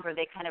sound where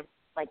they kind of,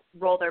 like,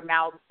 roll their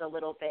mouths a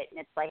little bit, and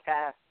it's like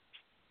a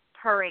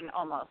purring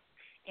almost.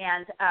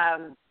 And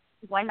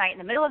one night in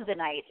the middle of the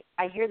night,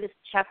 I hear this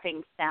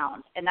chirping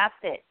sound, and that's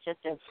it, just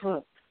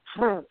a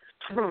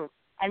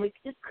and we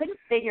just couldn't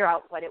figure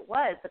out what it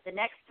was. But the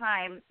next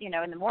time,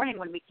 in the morning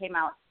when we came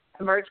out,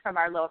 emerged from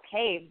our little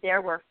cave,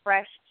 there were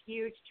fresh,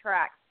 huge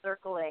tracks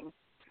circling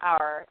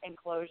our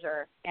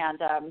enclosure,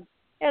 and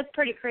it was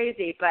pretty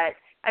crazy. But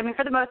I mean,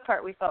 for the most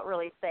part, we felt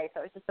really safe. It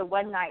was just the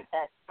one night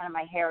that kind of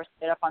my hair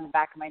stood up on the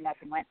back of my neck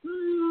and went,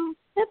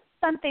 there's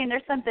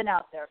something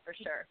out there for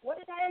sure. What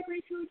did I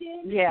agree to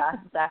again? Yeah,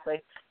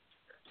 exactly.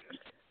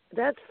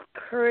 That's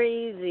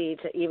crazy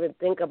to even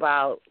think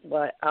about.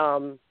 But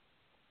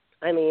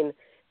I mean,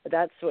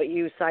 that's what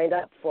you signed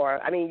up for.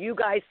 I mean, you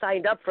guys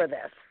signed up for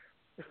this.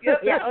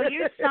 Yep. Yeah. Oh,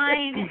 you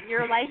sign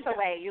your life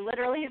away. You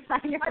literally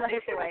sign your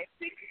life away.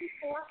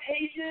 64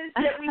 pages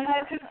that we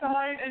had to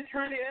sign and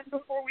turn in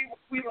before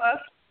we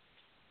left.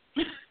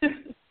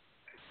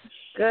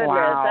 Goodness,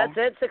 wow.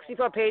 That's it?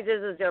 64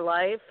 pages is your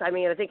life? I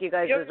mean, I think you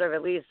guys deserve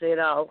at least,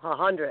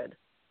 100.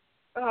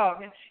 Oh,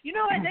 man. You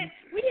know what?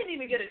 We didn't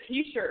even get a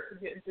T-shirt for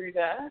getting through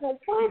that. I was like,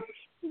 oh,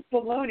 this is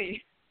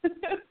baloney.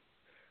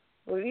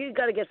 Well, you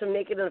got to get some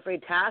Naked and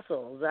Afraid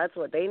tassels. That's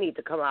what they need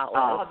to come out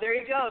with. Oh, there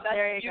you go.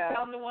 You go.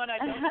 found the one I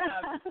don't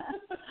have.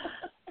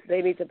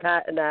 They need to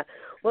patent that.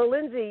 Well,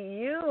 Lindsay,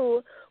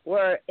 you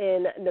were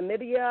in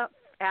Namibia,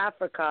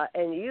 Africa,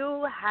 and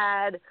you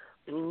had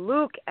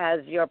Luke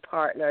as your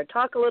partner.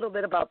 Talk a little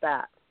bit about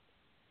that.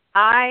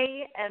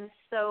 I am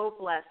so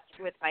blessed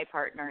with my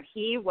partner.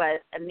 He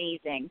was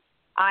amazing.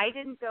 I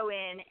didn't go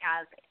in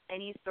as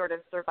any sort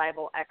of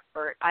survival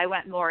expert. I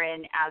went more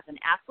in as an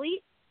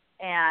athlete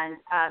and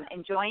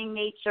enjoying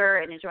nature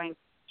and enjoying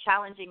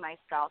challenging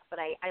myself, but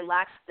I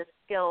lacked the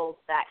skills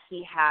that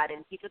he had,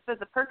 and he just was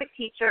a perfect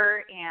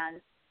teacher and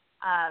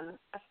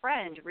a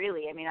friend,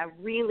 really. I mean, I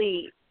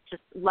really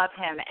just love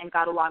him and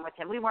got along with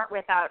him. We weren't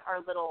without our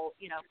little,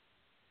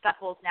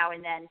 scuffles now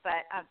and then,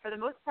 but for the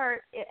most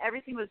part,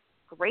 everything was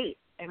great.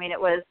 I mean,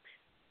 it was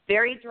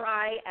very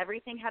dry.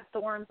 Everything had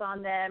thorns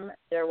on them.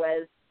 There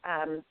was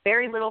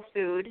very little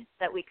food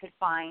that we could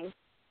find.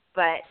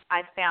 But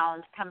I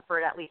found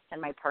comfort, at least in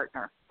my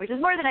partner, which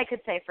is more than I could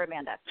say for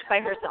Amanda by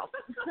herself.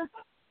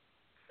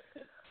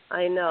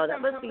 I know.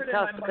 That must be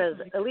tough because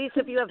at least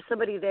if you have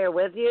somebody there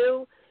with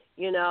you,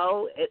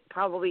 it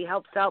probably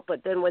helps out.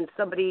 But then when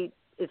somebody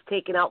is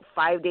taken out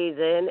 5 days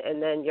in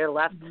and then you're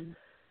left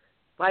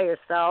by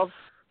yourself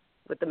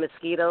with the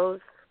mosquitoes.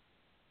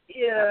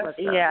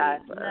 Yeah.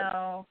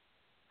 No.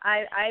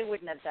 I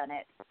wouldn't have done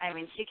it. I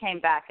mean, she came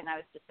back, and I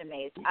was just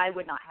amazed. I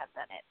would not have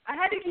done it. I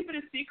had to keep it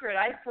a secret.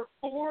 For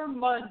 4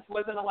 months,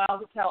 wasn't allowed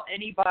to tell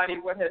anybody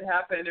what had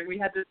happened, and we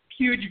had this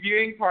huge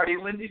viewing party.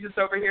 Lindsay's just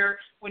over here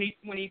when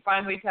he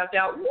finally tapped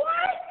out.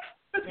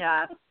 What?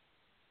 Yeah.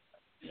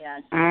 Yeah.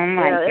 Oh,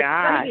 my gosh.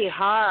 It's going to be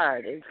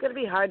hard. It's going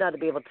to be hard not to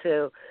be able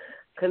to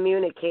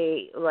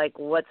communicate, like,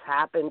 what's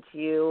happened to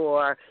you,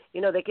 or,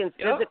 they can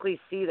physically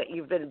see that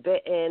you've been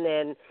bitten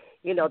and,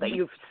 that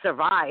you've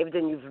survived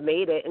and you've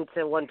made it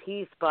into one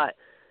piece, but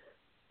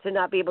to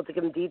not be able to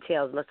give them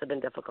details must have been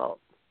difficult.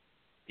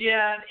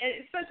 Yeah,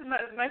 especially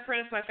my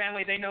friends, my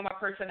family, they know my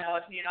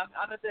personality, and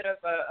I'm a bit of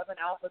an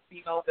alpha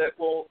female that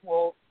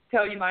will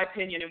tell you my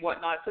opinion and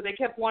whatnot. So they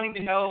kept wanting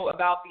to know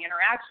about the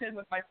interaction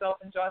with myself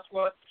and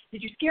Joshua.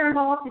 Did you scare him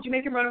off? Did you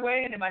make him run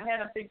away? And in my head,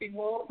 I'm thinking,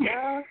 well,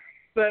 yeah,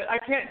 but I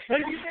can't tell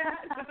you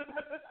that.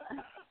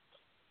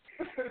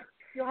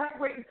 You'll have to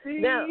wait and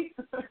see.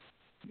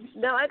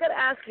 Now, I got to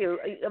ask you,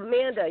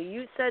 Amanda,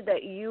 you said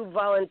that you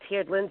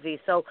volunteered Lindsay.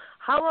 So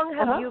how long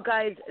have you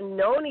guys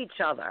known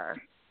each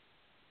other?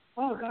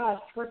 Oh,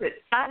 gosh, was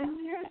it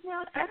 7 years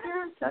now?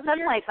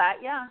 Something like that,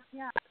 yeah.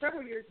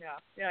 Several years now.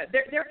 Yeah,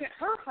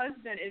 her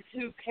husband is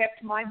who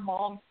kept my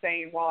mom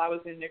sane while I was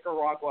in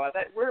Nicaragua.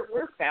 That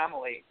we're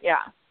family. Yeah.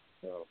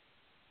 So,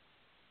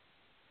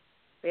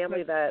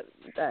 family that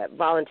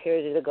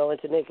volunteers you to go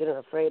into Naked and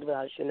Afraid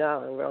without you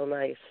knowing, real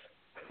nice.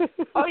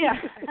 Oh, yeah,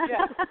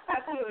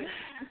 absolutely.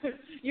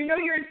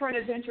 You're in for an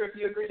adventure if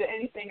you agree to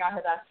anything I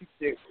had asked you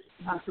to do.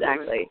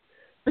 Exactly.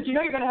 But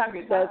you're going to have a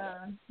good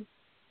time.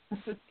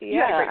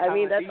 Yeah, I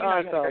mean, that's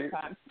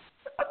awesome.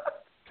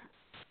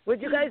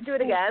 Would you guys do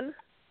it again?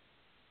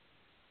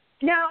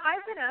 No,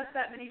 I've been asked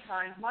that many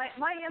times.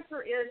 My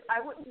answer is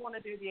I wouldn't want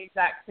to do the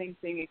exact same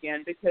thing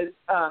again because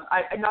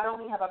I not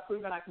only have I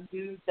proven I can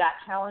do that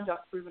challenge,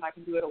 I've proven I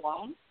can do it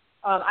alone.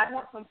 I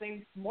want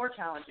something more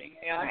challenging,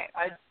 and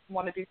I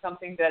want to do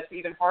something that's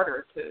even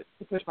harder to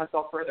push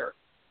myself further.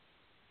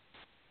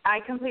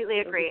 I completely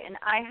agree, and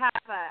I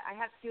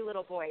have 2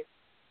 little boys,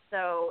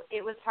 so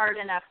it was hard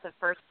enough the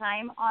first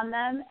time on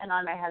them and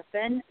on my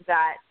husband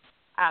that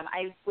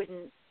I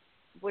wouldn't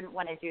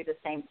want to do the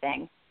same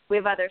thing. We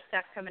have other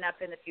stuff coming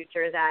up in the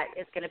future that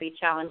is going to be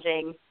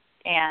challenging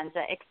and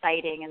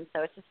exciting, and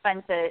so it's just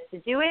fun to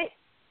do it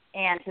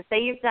and to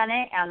say you've done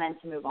it and then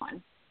to move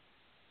on.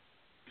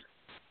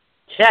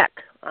 Check.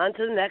 On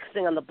to the next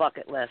thing on the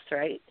bucket list,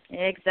 right?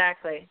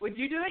 Exactly. Would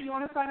you do it? You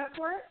want to sign up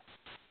for it?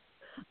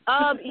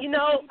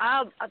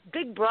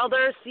 Big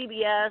Brother,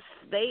 CBS,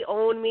 they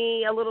own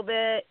me a little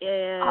bit,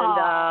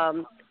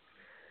 and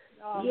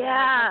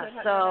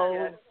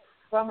so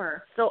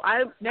bummer. So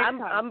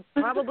I'm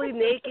probably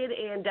naked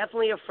and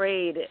definitely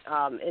afraid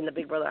in the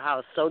Big Brother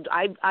house. So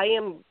I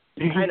am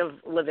kind of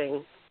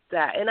living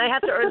that, and I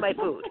have to earn my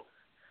food.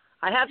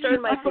 I have to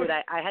earn my food.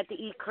 I had to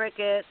eat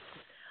crickets.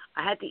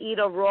 I had to eat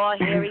a raw,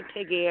 hairy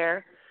pig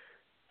ear.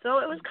 So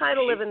it was kind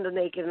of living the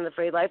naked and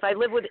afraid life. I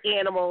live with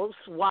animals,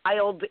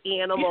 wild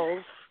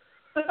animals.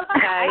 Okay.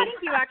 I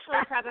think you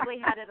actually probably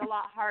had it a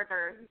lot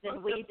harder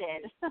than we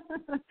did.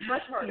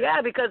 Much harder.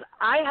 Yeah, because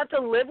I have to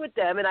live with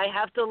them, and I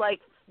have to, like,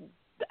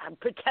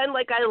 pretend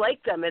like I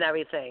like them and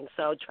everything.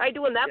 So try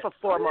doing that for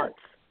 4 months.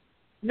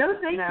 No,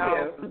 thank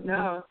you.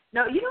 No.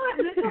 You know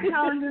what? Mental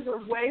challenges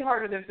are way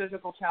harder than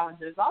physical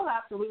challenges. I'll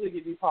absolutely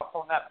give you props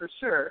on that for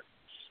sure.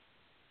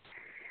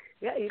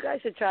 Yeah, you guys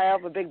should try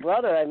out for Big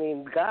Brother. I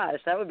mean, gosh,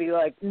 that would be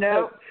like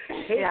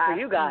for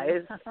you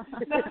guys.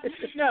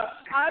 No,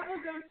 I will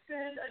go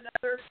spend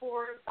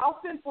I'll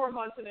spend 4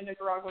 months in a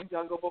Nicaraguan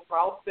jungle before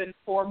I'll spend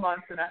 4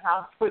 months in a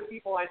house with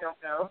people I don't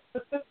know.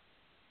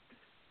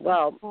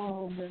 Well,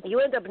 you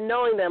end up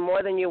knowing them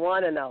more than you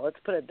want to know. Let's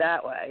put it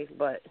that way.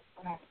 But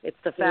it's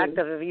the fact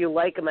of if you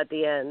like them at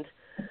the end.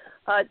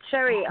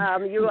 Cherry,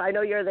 I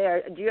know you're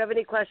there. Do you have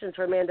any questions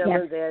for Amanda and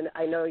Lindsay? And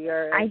I know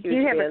you're a huge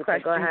do have fan, a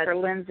question so go ahead. for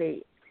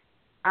Lindsay.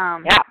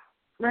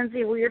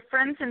 Lindsay, were your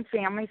friends and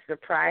family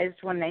surprised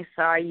when they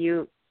saw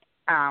you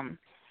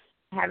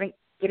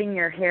getting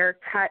your hair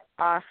cut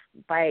off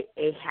by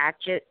a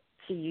hatchet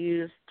to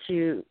use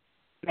to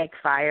make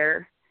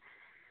fire?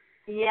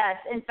 Yes.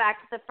 In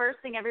fact, the first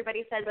thing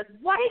everybody said was,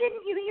 "Why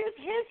didn't you use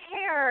his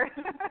hair?"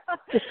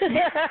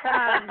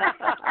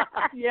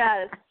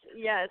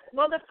 Yes.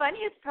 Well, the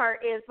funniest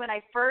part is when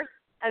I first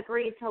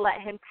agreed to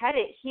let him cut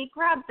it, he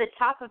grabbed the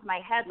top of my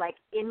head, like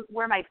in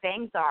where my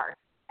bangs are,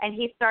 and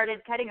he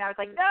started cutting. And I was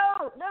like,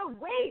 no,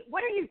 wait,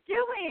 what are you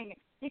doing?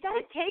 You got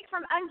to take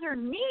from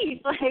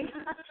underneath. Like,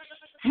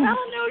 hell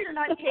no, you're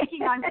not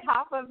taking on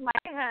top of my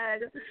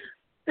head.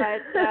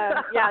 But,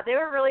 they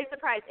were really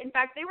surprised. In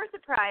fact, they were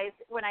surprised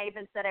when I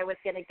even said I was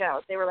going to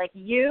go. They were like,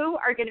 you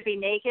are going to be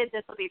naked?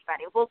 This will be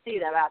funny. We'll see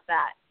about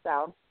that.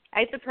 So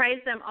I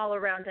surprised them all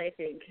around, I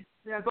think.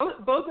 Yeah,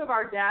 both of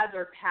our dads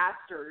are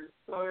pastors,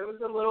 so it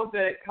was a little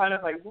bit kind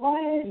of like,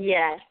 what?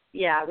 Yes,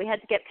 yeah. We had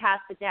to get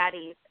past the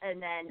daddies,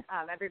 and then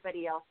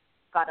everybody else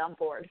got on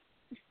board.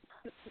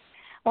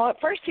 Well,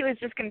 at first he was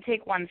just going to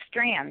take one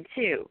strand,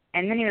 too.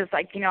 And then he was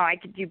like, I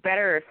could do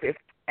better if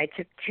I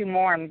took 2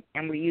 more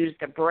and we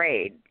used a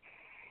braid,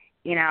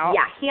 Yeah,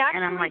 he actually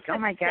and I'm like, oh,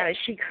 my God, is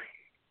she...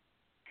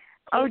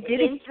 Oh, did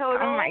he? In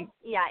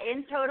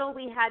total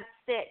we had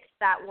 6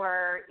 that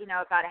were,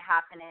 about a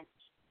half an inch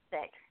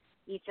thick,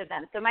 each of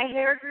them. So my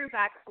hair grew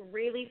back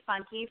really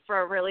funky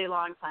for a really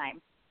long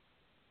time.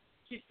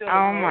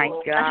 Oh, my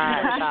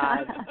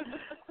God.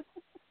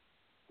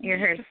 Your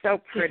hair is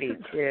so pretty,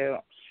 too.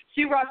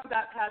 She rocks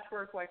that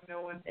patchwork like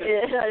no one does.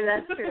 Yeah,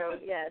 that's true,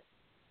 yes.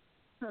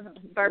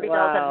 Barbie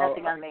dolls have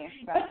nothing on me.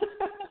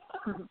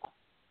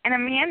 And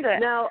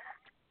Amanda,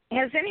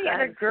 has any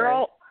other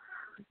girl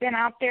been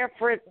out there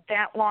for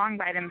that long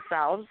by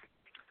themselves?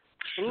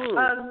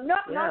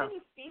 Not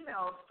any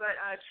females, but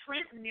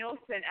Trent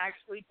Nielsen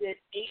actually did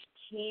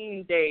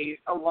 18 days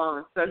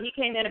alone. So he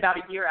came in about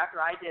a year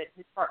after I did.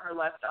 His partner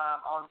left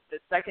on the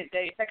second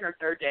or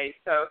third day.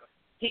 So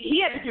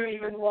he had to do it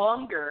even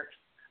longer,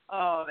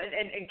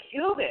 and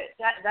killed it.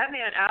 That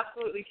man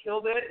absolutely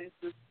killed it. It's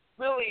just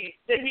really,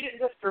 he didn't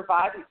just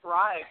survive, he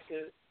thrived,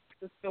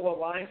 to steal a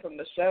line from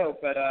the show.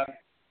 But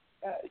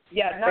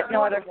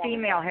no other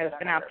female has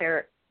been out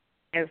there.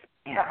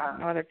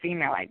 No other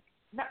female. I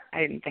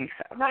didn't think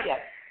so. Not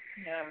yet.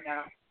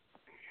 No.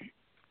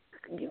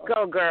 You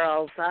go,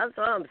 girls. That's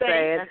what I'm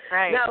saying. That's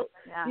right.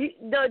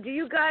 Now, do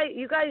you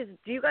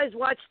guys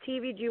watch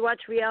TV? Do you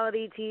watch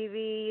reality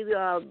TV?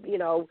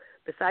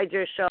 Besides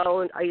your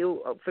show, are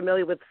you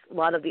familiar with a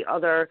lot of the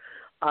other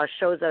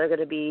shows that are going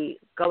to be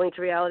going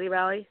to Reality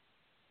Rally?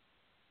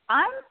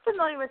 I'm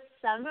familiar with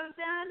some of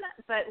them,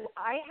 but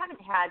I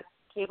haven't had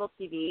cable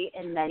TV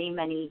in many,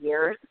 many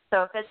years.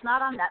 So if it's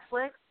not on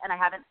Netflix and I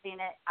haven't seen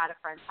it at a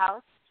friend's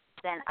house,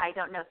 then I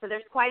don't know. So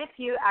there's quite a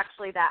few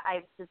actually that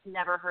I've just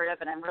never heard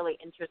of, and I'm really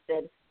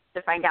interested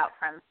to find out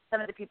from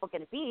some of the people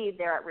going to be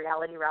there at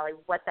Reality Rally.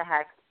 What the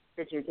heck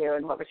did you do,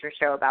 and what was your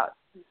show about?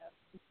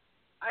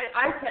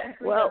 I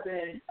technically have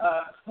been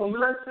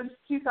homeless since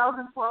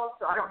 2012,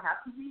 so I don't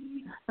have to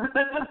be.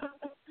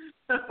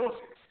 So,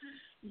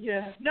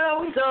 yeah.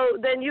 No. So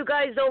then you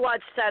guys don't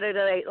watch Saturday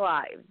Night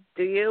Live,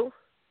 do you?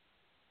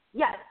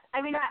 Yes.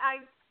 I mean,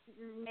 I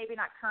maybe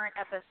not current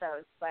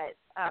episodes, but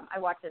I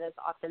watch it as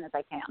often as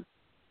I can.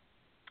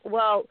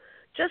 Well,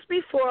 just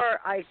before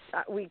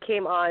we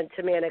came on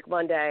to Manic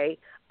Monday,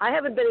 I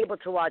haven't been able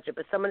to watch it,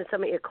 but someone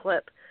sent me a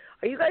clip.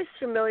 Are you guys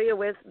familiar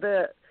with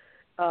the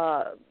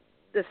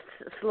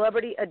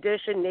celebrity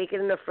edition Naked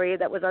and Afraid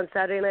that was on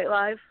Saturday Night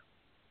Live?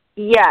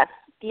 Yes.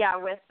 Yeah,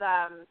 with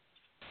was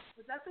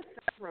that the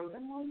Seth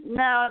Rogen one?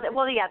 No,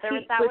 well, yeah, there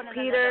was that with one, and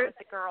Peter, then there was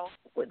the girl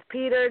with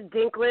Peter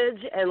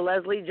Dinklage and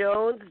Leslie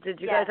Jones. Did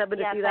you guys happen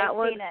to see that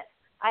one? Yes,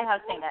 I've seen it. I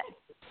have seen it.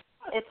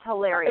 It's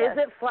hilarious. Is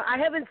it fun? I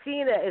haven't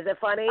seen it. Is it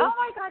funny? Oh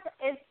my God,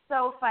 it's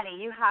so funny.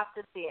 You have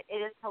to see it.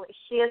 It is.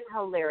 She is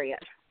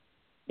hilarious.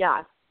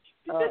 Yeah.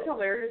 She's just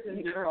hilarious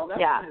in general.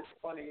 That's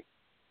funny.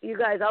 You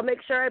guys, I'll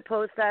make sure I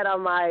post that on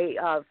my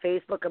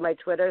Facebook and my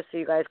Twitter so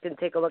you guys can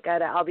take a look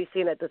at it. I'll be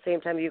seeing it at the same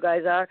time you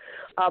guys are.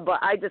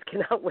 But I just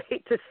cannot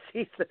wait to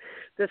see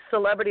the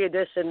celebrity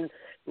edition,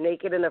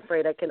 Naked and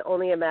Afraid. I can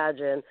only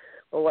imagine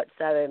what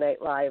Saturday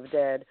Night Live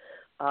did.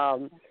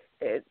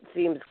 It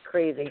seems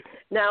crazy.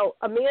 Now,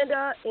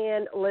 Amanda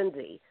and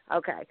Lindsay.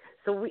 Okay,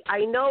 so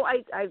I know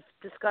I've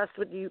discussed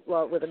with you,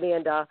 with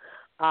Amanda,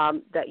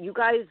 that you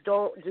guys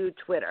don't do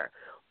Twitter.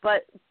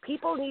 But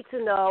people need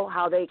to know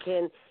how they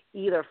can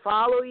either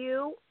follow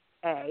you,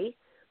 A,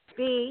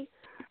 B,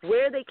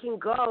 where they can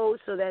go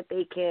so that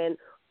they can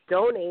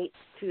donate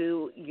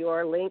to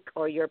your link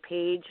or your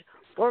page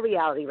for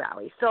Reality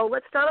Rally. So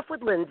let's start off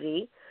with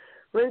Lindsay.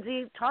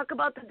 Lindsay, talk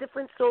about the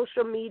different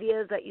social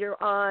medias that you're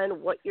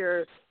on, what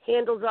your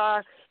handles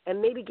are,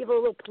 and maybe give a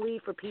little plea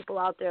for people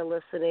out there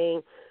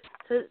listening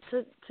to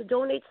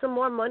donate some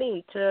more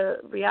money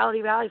to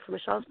Reality Rally for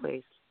Michelle's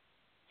Place.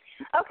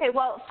 Okay,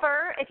 well,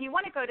 if you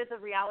want to go to the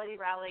Reality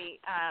Rally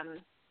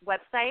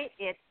website,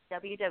 it's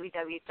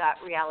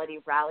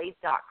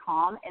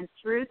www.realityrally.com, and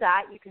through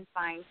that you can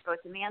find both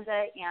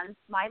Amanda and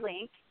my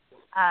link,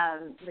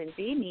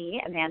 Lindsay,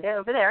 me, Amanda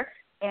over there,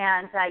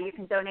 and you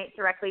can donate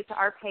directly to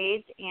our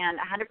page, and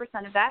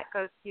 100% of that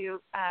goes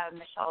to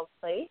Michelle's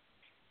Place.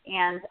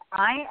 And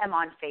I am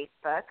on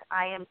Facebook.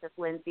 I am just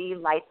Lindsay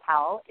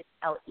LITELT. It's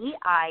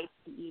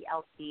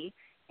LEITELT,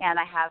 and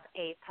I have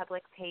a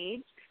public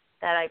page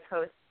that I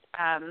post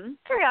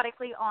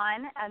periodically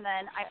on, and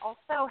then I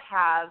also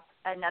have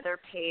another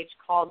page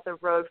called The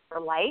Road for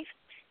Life.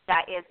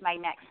 That is my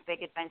next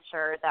big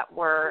adventure that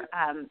we're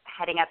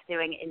heading up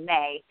doing in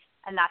May,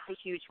 and that's a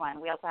huge one.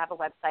 We also have a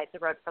website,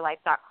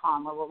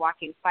 theroadforlife.com, where we're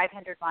walking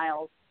 500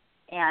 miles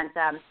and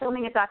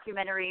filming a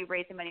documentary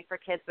raising money for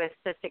kids with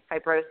cystic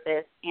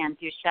fibrosis and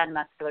Duchenne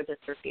muscular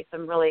dystrophy. So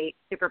I'm really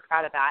super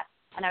proud of that,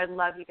 and I would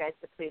love you guys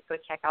to please go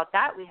check out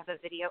that. We have a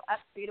video up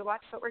for you to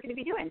watch what we're going to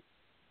be doing.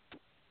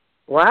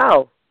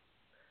 Wow.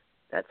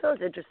 That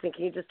sounds interesting.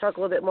 Can you just talk a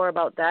little bit more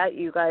about that?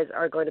 You guys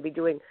are going to be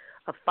doing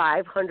a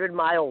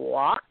 500-mile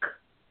walk?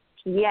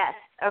 Yes.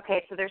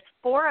 Okay, so there's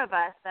 4 of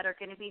us that are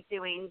going to be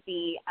doing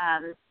the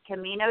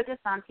Camino de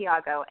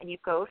Santiago, and you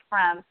go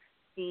from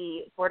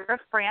the border of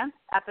France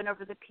up and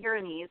over the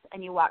Pyrenees,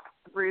 and you walk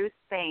through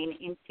Spain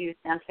into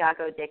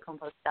Santiago de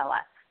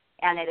Compostela.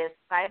 And it is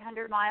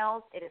 500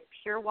 miles. It is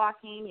pure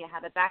walking. You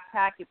have a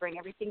backpack. You bring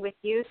everything with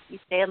you. You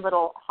stay in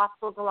little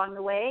hostels along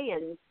the way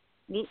and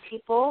meet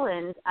people,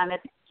 and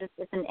it's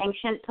an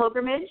ancient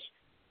pilgrimage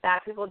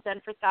that people have done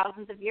for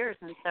thousands of years,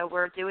 and so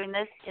we're doing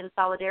this in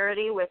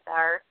solidarity with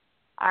our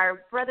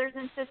brothers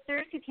and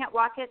sisters who can't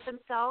walk it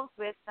themselves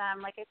with,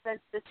 like I said,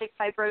 cystic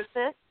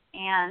fibrosis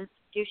and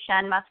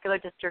Duchenne muscular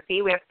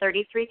dystrophy. We have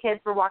 33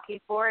 kids we're walking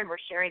for, and we're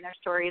sharing their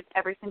stories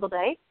every single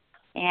day,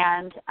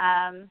 and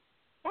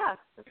we're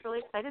really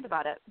excited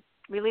about it.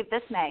 We leave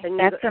this May. And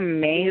that's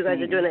amazing. You guys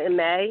are doing it in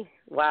May?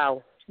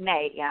 Wow.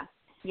 May, yeah.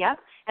 Yep,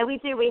 and we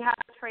have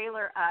a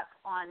trailer up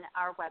on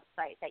our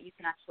website that you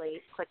can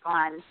actually click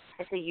on.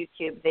 It's a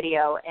YouTube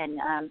video and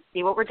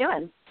see what we're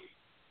doing.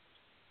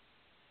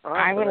 Awesome.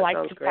 I would like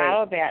to great.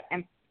 follow that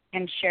and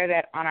share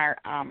that on our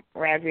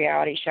Rad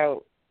Reality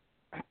Show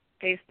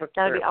Facebook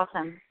That would group. be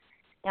awesome.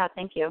 Yeah,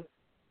 thank you.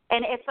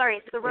 And it's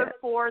the road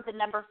 4, the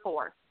number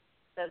 4.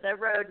 So the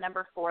road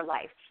number 4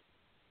 life.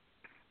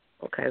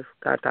 Okay,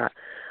 got that.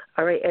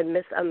 All right, and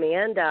Miss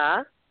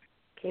Amanda,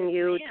 can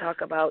you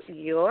talk about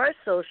your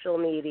social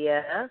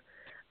media,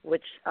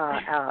 which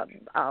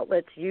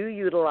outlets you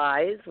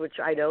utilize, which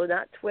I know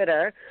not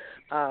Twitter,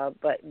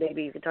 but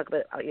maybe you can talk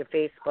about your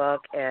Facebook,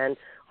 and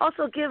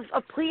also give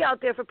a plea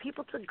out there for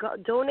people to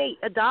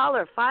donate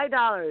 $1,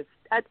 $5.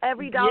 At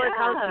every dollar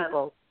counts,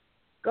 people.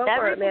 Go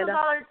for it, Amanda. Every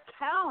dollar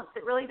counts.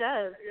 It really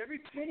does. Every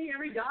penny,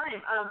 every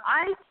dime.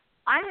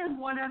 I am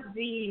one of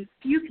the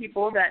few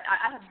people that I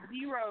have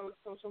 0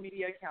 social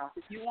media accounts.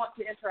 If you want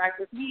to interact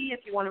with me,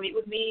 if you want to meet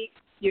with me,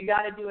 you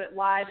got to do it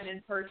live and in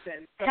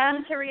person. So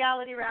come to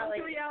Reality Rally.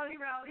 Come to Reality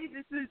Rally.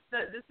 This is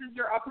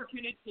your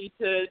opportunity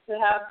to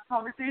have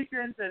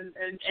conversations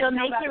and she'll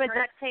make you a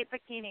duct tape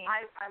bikini.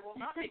 I will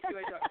not make you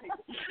a duct tape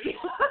bikini.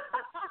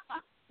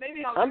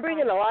 Maybe I'm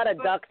bringing a lot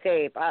of duct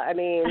tape. I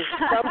mean,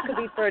 some could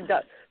be for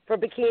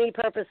bikini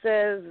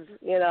purposes.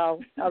 You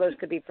know, others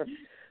could be for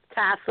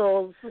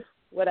tassels.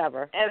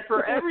 Whatever. And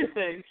for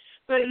everything.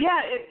 But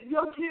yeah,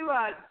 go to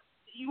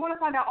you want to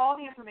find out all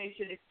the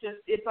information.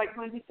 It's like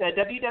Lindsay said,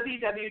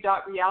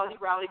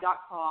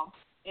 www.realityrally.com.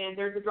 and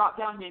there's a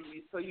drop-down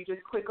menu. So you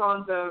just click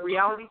on the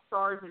reality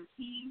stars and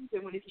teams,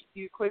 and if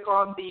you click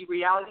on the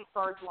reality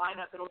stars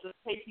lineup, it'll just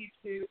take you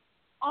to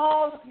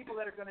all the people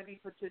that are going to be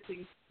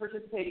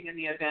participating in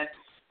the event.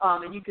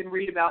 And you can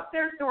read about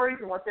their stories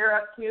and what they're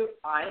up to.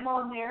 I'm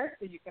on there,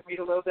 so you can read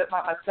a little bit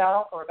about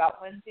myself or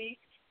about Lindsay.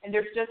 And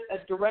there's just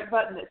a direct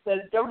button that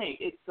says donate.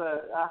 It's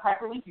a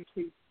hyperlink. You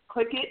can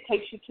click it,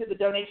 takes you to the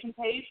donation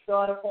page, fill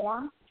out a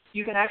form.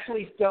 You can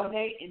actually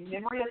donate in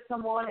memory of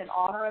someone, in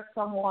honor of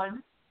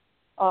someone.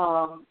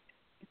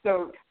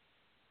 So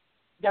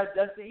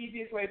that's the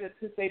easiest way to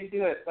say to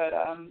do it. But,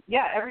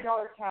 yeah, every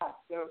dollar counts.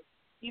 So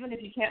even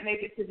if you can't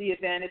make it to the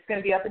event, it's going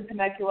to be up in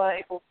Temecula,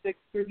 April 6th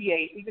through the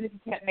 8th. Even if you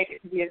can't make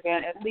it to the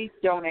event, at least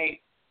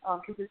donate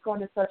because it's going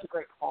to such a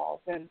great cause,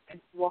 and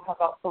we'll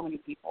help out so many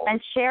people.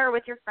 And share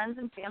with your friends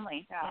and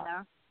family,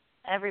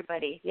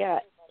 Everybody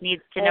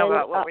needs to know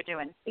about what we're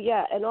doing.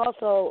 Yeah, and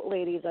also,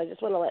 ladies, I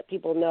just want to let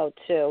people know,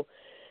 too,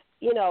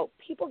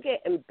 people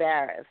get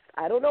embarrassed.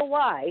 I don't know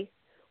why,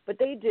 but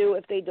they do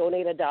if they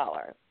donate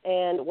 $1.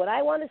 And what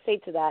I want to say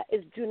to that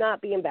is do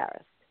not be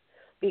embarrassed.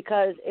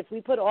 Because if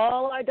we put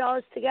all our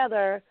dollars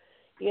together,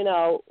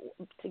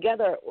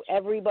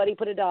 everybody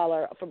put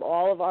 $1 from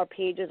all of our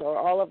pages or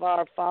all of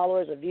our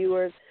followers or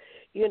viewers,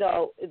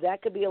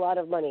 that could be a lot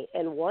of money.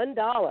 And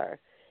 $1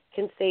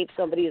 can save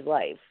somebody's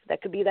life.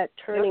 That could be that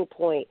turning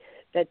point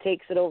that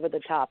takes it over the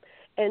top.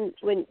 And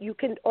when you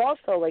can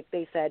also, like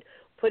they said,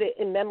 put it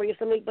in memory of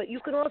something, but you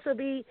can also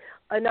be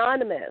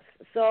anonymous.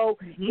 So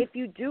if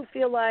you do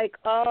feel like,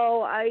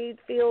 oh, I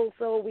feel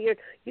so weird,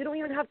 you don't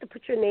even have to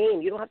put your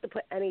name. You don't have to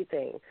put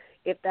anything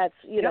if that's,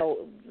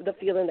 the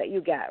feeling that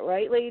you get,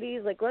 right,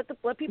 ladies? Like let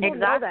people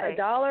know that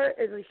 $1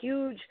 is a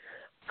huge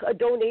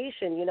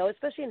donation,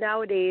 especially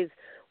nowadays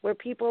where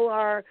people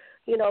are,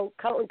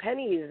 counting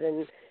pennies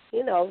and,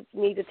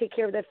 need to take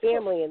care of their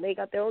family and they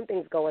got their own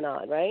things going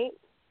on, right?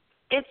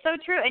 It's so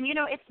true. And,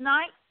 it's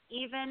not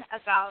even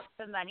about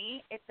the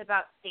money. It's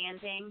about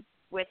standing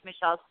with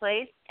Michelle's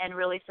Place and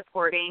really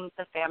supporting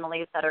the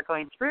families that are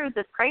going through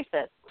this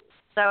crisis.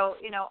 So,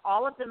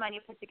 all of the money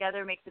put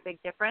together makes a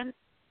big difference,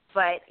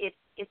 but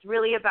it's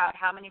really about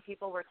how many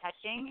people we're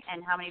touching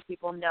and how many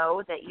people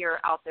know that you're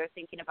out there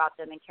thinking about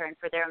them and caring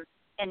for them,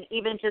 and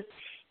even just,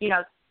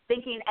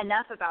 thinking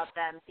enough about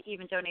them to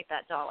even donate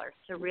that $1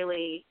 to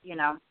really,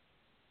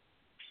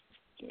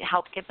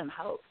 help give them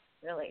hope,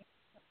 really.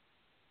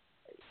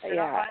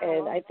 Yeah,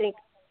 and I think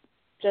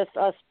just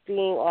us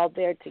being all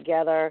there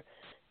together,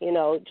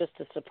 just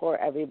to support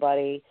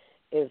everybody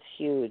is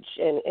huge,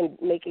 and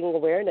making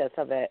awareness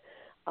of it.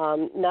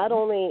 Not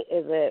only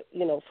is it,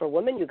 for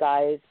women, you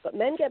guys, but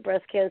men get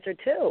breast cancer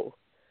too.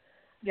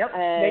 Yep,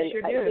 and they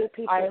sure do. I think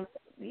people,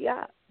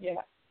 Yeah.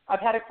 I've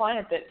had a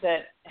client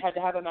that had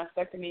to have a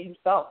mastectomy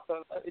himself,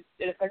 so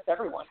it affects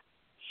everyone.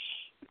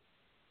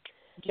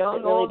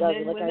 Young, old,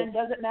 men, women,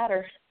 doesn't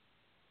matter.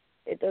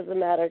 It doesn't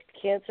matter.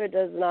 Cancer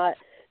does not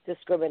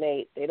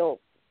discriminate. They don't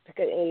pick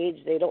an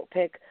age. They don't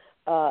pick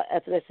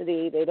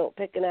ethnicity. They don't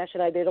pick a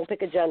nationality. They don't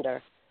pick a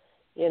gender.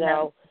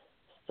 No.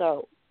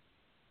 So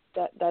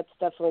that's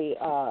definitely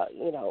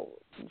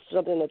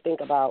something to think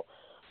about.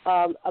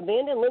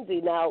 Amanda and Lindsay.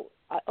 Now,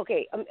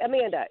 okay,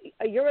 Amanda,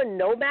 you're a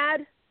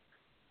nomad.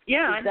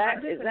 Yeah, I'm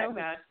a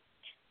nomad.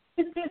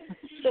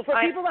 So for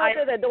people out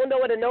there that don't know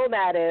what a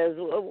nomad is,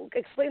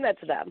 explain that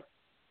to them.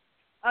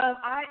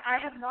 I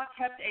have not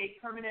kept a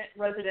permanent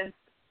residence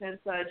since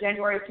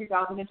January of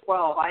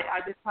 2012. I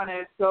just kind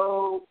of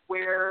go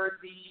where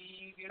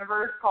the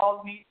universe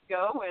calls me to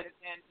go, and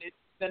it's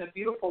been a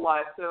beautiful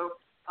life. So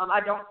I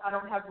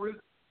don't have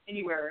roots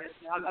anywhere.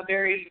 I'm a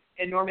very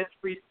enormous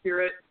free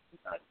spirit.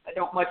 I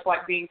don't much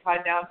like being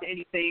tied down to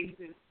anything.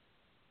 And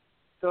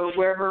so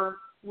wherever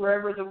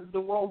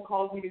the world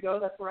calls me to go,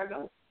 that's where I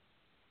go.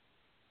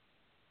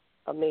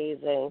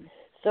 Amazing.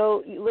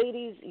 So,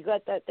 ladies, you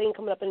got that thing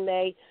coming up in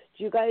May.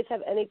 Do you guys have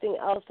anything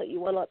else that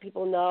you want to let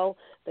people know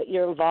that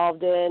you're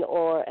involved in,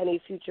 or any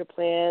future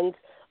plans?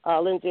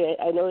 Lindsay,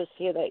 I noticed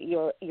here that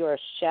you're a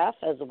chef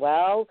as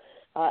well.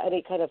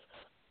 Any kind of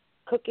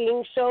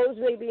cooking shows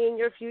maybe in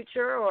your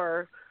future,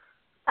 or?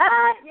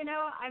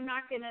 I'm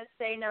not going to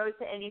say no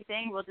to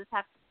anything. We'll just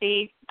have to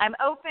see. I'm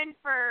open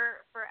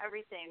for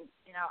everything.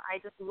 I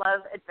just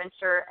love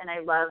adventure and I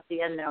love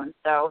the unknown.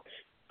 So,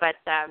 but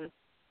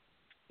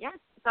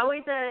it's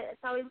always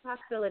a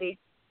possibility.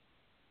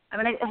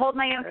 I'm going to hold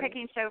my own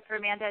cooking show for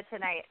Amanda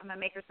tonight. I'm going to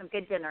make her some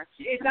good dinner.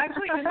 It's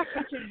actually in the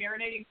kitchen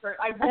marinating for.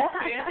 I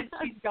walked in and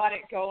she's got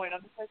it going.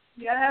 I'm just like,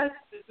 yes,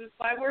 this is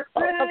why we're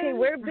friends. Okay,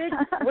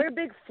 we're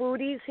big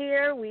foodies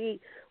here. We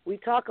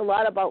talk a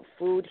lot about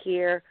food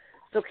here.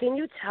 So can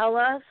you tell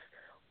us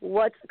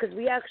because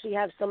we actually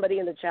have somebody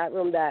in the chat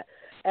room that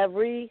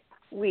every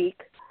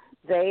week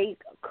they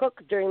cook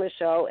during the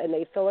show and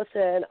they fill us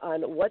in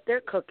on what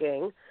they're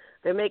cooking.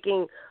 They're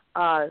making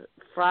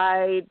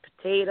fried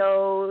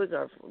potatoes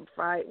or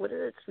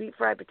sweet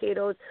fried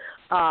potatoes,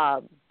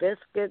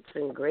 biscuits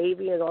and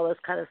gravy and all this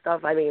kind of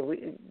stuff. I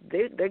mean,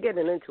 they're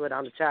getting into it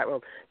on the chat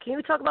room. Can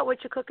you talk about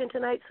what you're cooking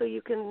tonight so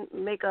you can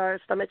make our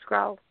stomachs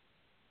growl?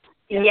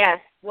 Yes.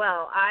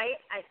 Well, I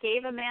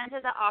gave Amanda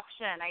the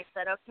option. I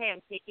said, okay,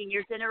 I'm taking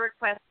your dinner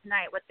request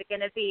tonight. What's it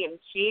going to be? And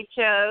she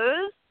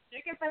chose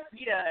chicken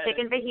fajitas.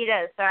 Chicken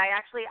fajitas. So I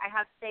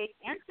have steak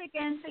and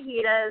chicken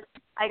fajitas.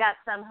 I got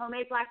some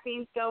homemade black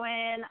beans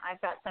going.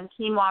 I've got some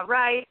quinoa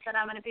rice that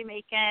I'm going to be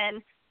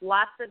making.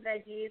 Lots of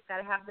veggies. Got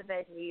to have the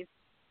veggies.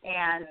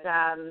 And,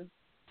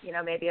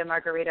 maybe a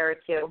margarita or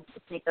two.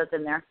 Sneak those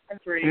in there.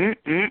 And 3.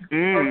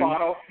 Or a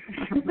bottle.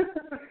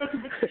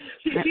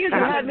 She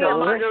had me a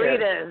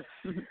margaritas.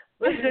 She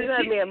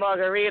had me a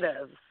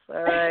margaritas.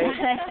 All right.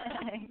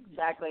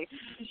 Exactly.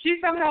 She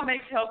somehow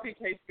makes healthy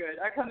taste good.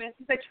 I come in,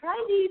 she's like, try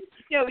these.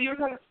 You were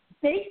talking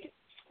baked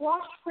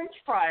squash French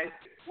fries.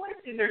 What?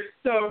 And they're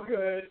so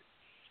good.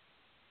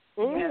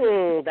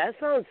 That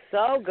sounds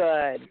so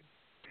good.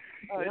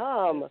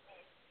 Yum.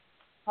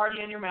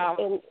 Party in your mouth.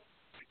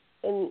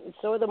 And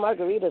so are the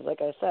margaritas,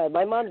 like I said.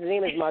 My mom's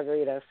name is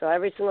Margarita, so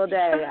every single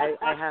day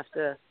I have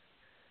to,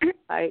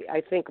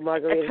 I think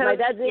margaritas. My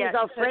dad's name is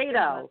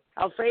Alfredo.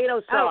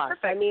 Alfredo sauce.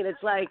 I mean,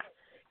 it's like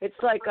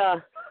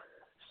a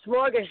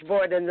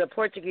smorgasbord in the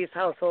Portuguese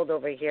household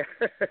over here.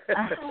 Yeah,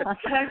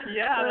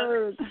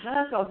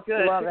 that sounds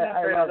good. Love it.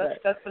 I love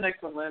it. That's the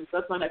next one, Lynn.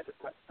 That's my next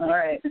request. All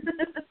right.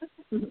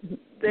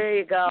 There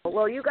you go.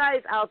 Well, you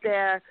guys out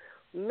there,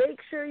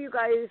 make sure you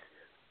guys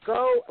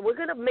go. We're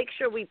going to make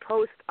sure we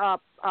post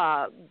up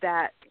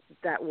that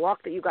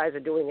walk that you guys are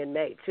doing in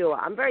May, too.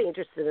 I'm very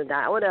interested in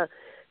that. I want to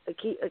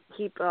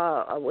keep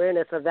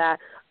awareness of that.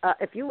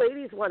 If you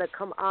ladies want to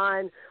come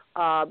on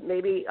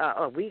maybe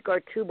a week or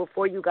two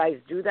before you guys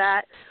do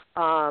that,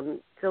 to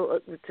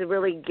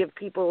really give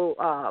people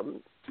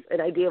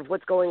an idea of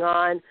what's going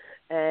on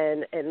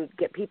and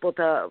get people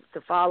to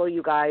follow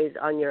you guys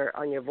on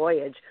your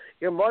voyage,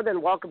 you're more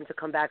than welcome to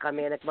come back on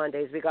Manic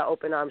Mondays. We got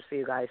open arms for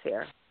you guys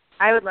here.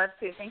 I would love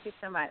to. Thank you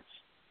so much.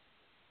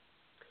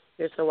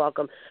 You're so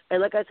welcome.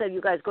 And like I said, you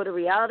guys go to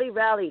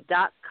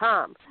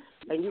realityrally.com,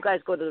 and you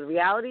guys go to the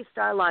Reality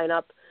Star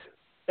lineup,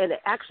 and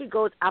it actually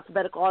goes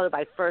alphabetical order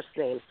by first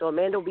name. So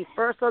Amanda will be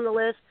first on the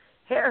list.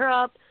 Hit her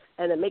up,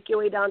 and then make your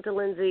way down to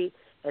Lindsay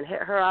and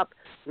hit her up.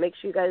 Make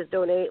sure you guys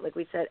donate. Like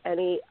we said,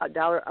 any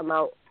dollar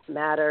amount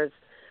matters.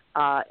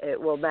 It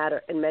will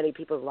matter in many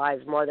people's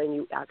lives more than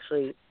you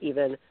actually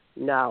even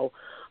know.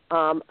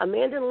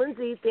 Amanda and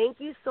Lindsay, thank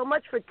you so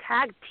much for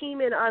tag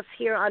teaming us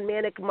here on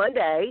Manic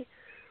Monday.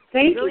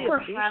 Thank really you for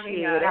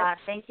having us.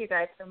 Thank you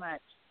guys so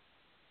much.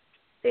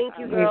 Thank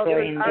you, girls.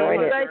 Really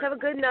enjoyed you guys have a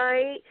good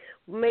night.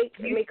 Make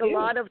a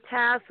lot of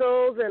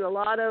tassels and a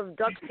lot of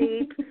duct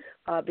tape,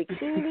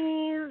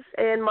 bikinis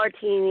and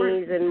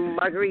martinis and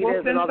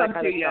margaritas and all that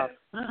kind of stuff.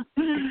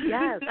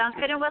 Yes. Sounds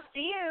good, and we'll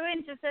see you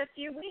in just a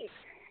few weeks.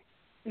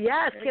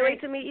 Yes, can't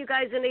wait to meet you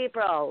guys in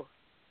April.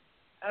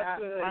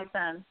 Absolutely.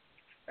 Awesome.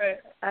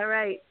 All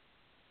right.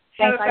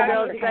 Thanks, bye,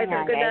 girls. You guys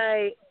have a good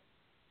night.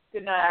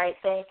 Good night. All right,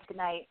 thanks. Good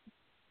night.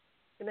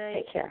 Good night.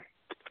 Take care.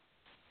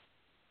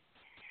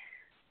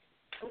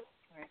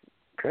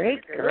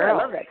 Great girl.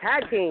 I love that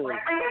tag team.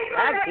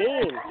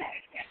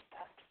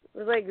 It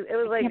was like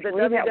the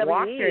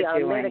WWE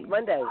on Manic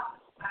Monday.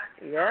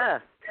 Yeah.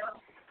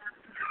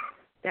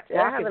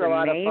 They're having a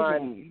lot of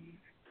fun.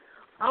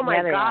 Oh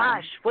my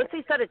gosh! Once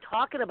they started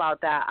talking about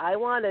that, I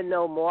want to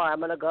know more. I'm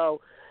gonna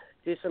go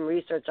do some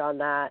research on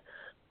that.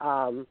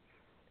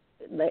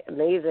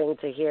 Amazing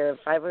to hear.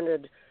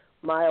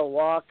 500-mile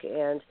walk,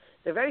 and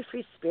they're very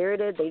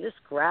free-spirited. They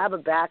just grab a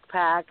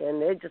backpack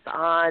and they're just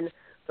on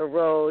the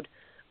road,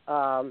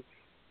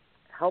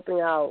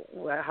 helping out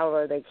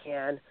however they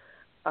can.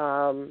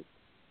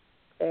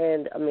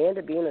 And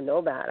Amanda being a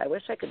nomad, I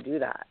wish I could do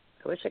that.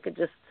 I wish I could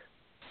just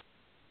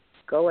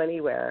go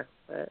anywhere,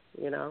 but,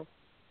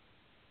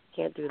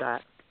 can't do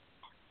that.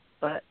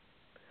 But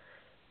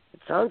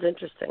it sounds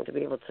interesting to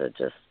be able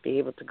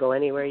to go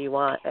anywhere you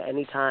want at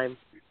any time.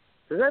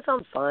 Doesn't that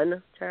sound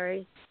fun,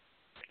 Terry?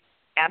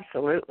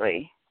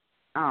 Absolutely.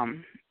 I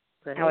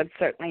would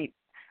certainly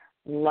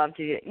love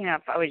to do it.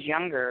 If I was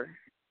younger,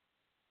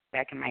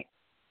 back in my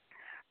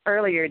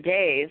earlier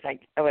days, I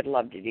would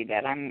love to do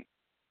that. I'm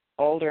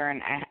older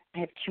and I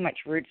have too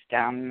much roots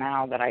down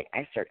now that I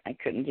certainly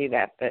couldn't do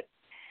that. But,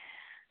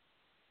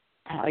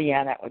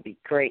 that would be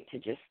great to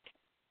just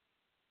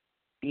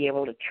be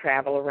able to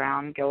travel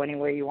around, go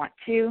anywhere you want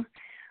to.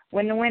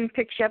 When the wind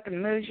picks you up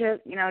and moves you,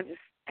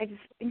 I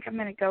just think I'm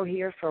going to go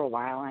here for a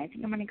while, and I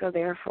think I'm going to go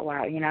there for a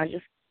while.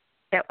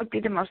 That would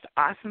be the most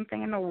awesome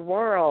thing in the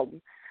world.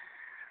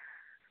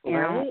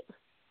 Right?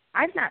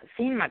 I've not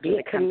seen much of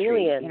the country.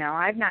 Chameleon.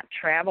 I've not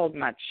traveled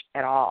much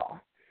at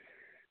all.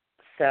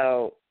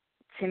 So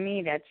to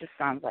me, that just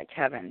sounds like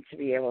heaven, to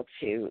be able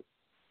to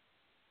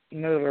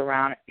move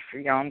around for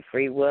your own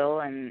free will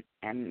and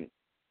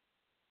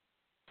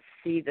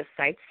see the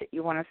sights that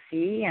you want to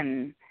see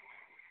and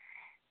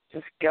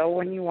just go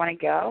when you want to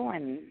go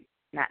and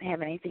not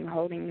have anything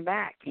holding you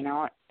back.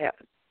 Right?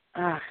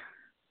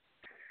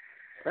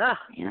 That's,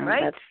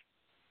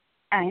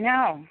 I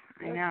know.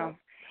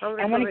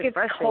 And when it gets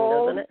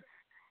cold,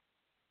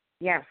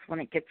 Yes, when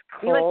it gets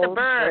cold. Be like the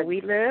birds. Where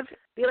we live.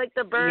 Be like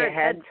the birds.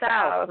 Head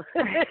south.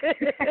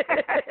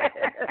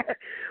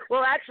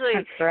 Well, actually,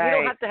 That's right. You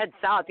don't have to head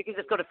south. You can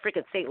just go to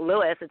freaking St.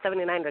 Louis. It's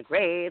 79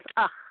 degrees.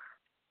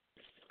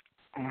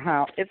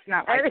 It's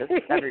not like this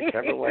every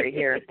February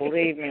here.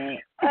 Believe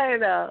me. I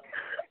know.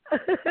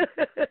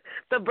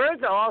 The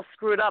birds are all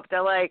screwed up.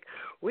 They're like,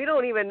 we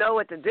don't even know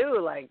what to do.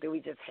 Like, do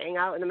we just hang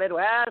out in the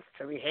Midwest?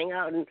 Or we hang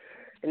out in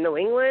New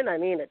England? I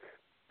mean,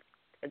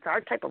 it's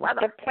our type of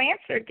weather. The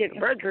plants are getting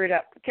screwed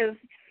up because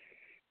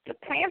the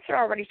plants are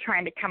already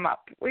trying to come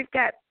up. We've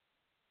got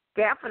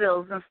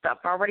daffodils and stuff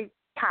already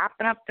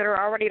popping up that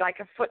are already like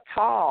a foot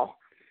tall.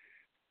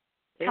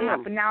 Come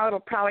up, and now it'll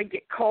probably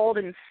get cold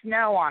and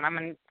snow on them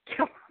and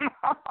kill them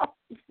all.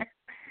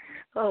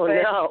 Oh,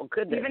 but no,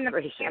 goodness even the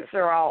gracious. plants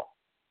are all.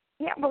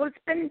 Yeah, well, we've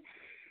been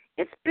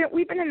in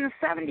the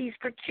 70s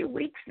for 2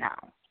 weeks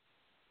now.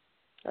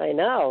 I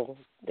know.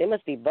 They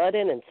must be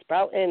budding and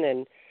sprouting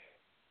and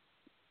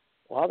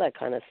all that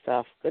kind of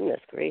stuff. Goodness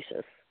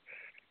gracious.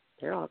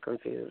 They're all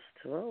confused.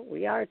 Well,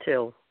 we are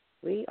too.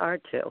 We are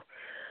too.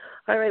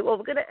 All right, well,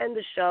 we're going to end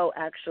the show,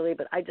 actually,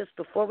 but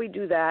before we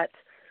do that,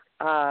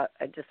 I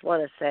just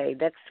want to say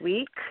next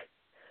week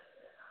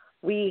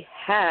we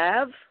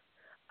have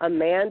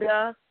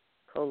Amanda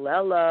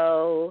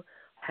Colello,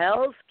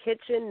 Hell's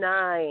Kitchen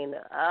 9.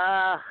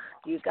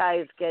 You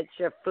guys get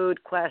your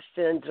food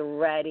questions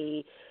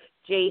ready.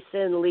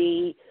 Jason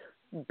Lee,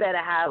 better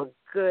have a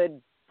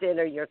good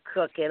dinner you're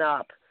cooking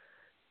up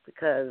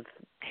because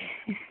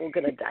we're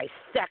going to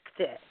dissect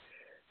it.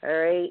 All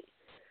right?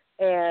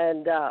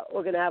 And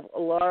we're going to have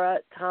Laura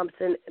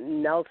Thompson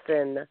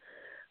Nelson,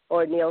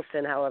 or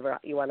Nielsen, however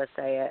you want to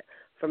say it,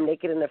 from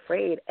Naked and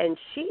Afraid. And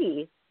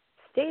she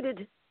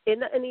stated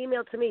in an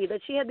email to me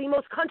that she had the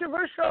most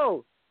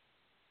controversial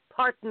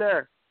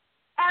partner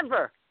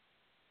ever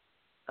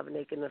of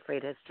Naked and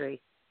Afraid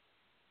history.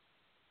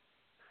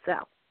 So,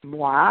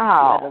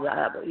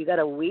 wow. You got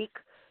a week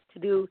to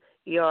do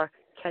your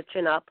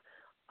catching up.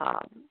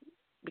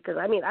 Because,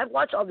 I mean, I've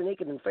watched all the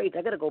Naked and Afraid.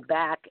 I got to go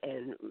back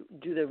and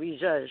do the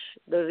rejudge,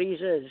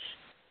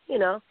 you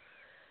know.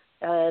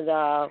 And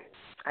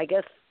I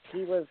guess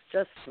he was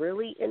just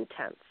really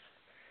intense.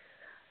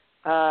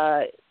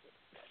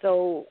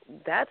 So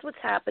that's what's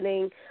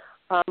happening.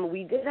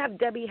 We did have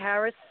Debbie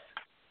Harris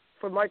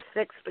for March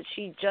 6th, but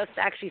she just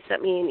actually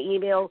sent me an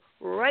email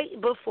right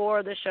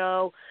before the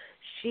show.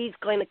 She's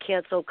going to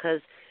cancel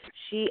because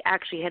she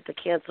actually had to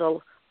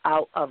cancel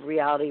out of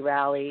Reality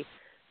Rally,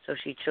 so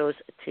she chose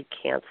to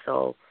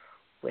cancel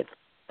with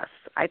us.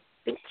 I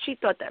think she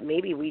thought that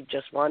maybe we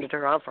just wanted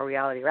her on for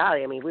Reality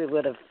Rally. I mean, we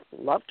would have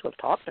loved to have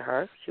talked to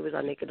her. She was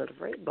on Naked and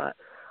Afraid, but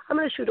I'm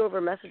going to shoot over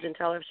a message and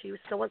tell her if she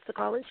still wants to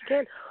call in, she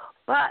can.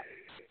 But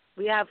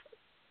we have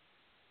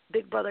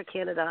Big Brother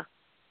Canada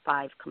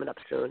 5 coming up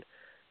soon,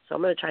 so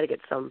I'm going to try to get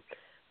some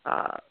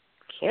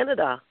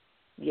Canada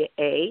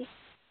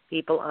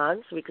people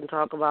on so we can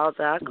talk about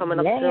that coming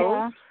up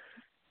soon.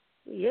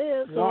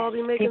 Yeah, so I'll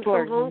be making people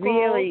some phone calls.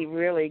 People are really,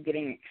 really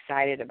getting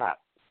excited about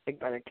Big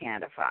Brother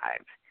Canada 5.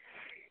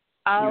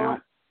 Oh,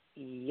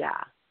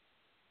 yeah.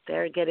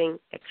 They're getting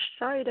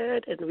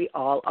excited, and we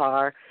all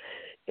are.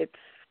 It's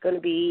going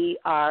to be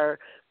our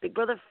Big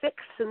Brother fix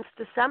since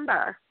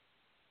December.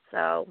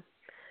 So,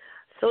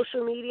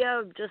 social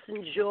media, just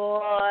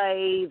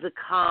enjoy the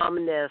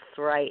calmness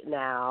right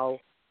now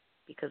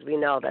because we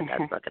know that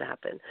that's not going to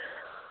happen.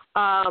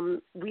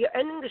 We are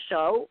ending the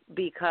show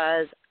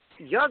because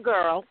your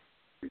girl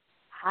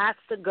has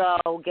to go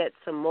get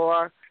some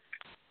more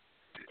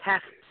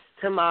tests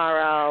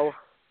tomorrow.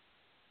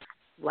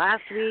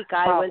 Last week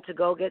I went to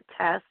go get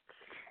tests,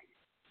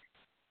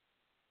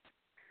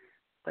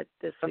 but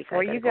this week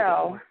before you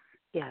go,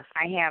 yes,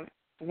 I have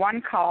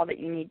one call that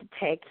you need to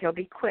take. He'll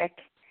be quick,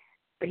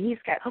 but he's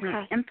got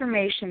some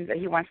information that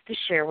he wants to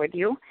share with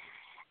you.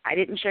 I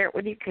didn't share it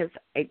with you because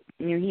I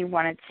knew he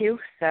wanted to,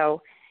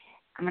 so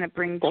I'm going to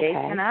bring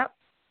Jason up.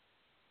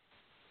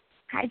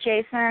 Hi,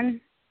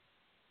 Jason.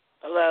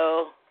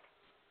 Hello.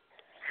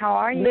 How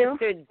are you?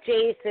 Mr.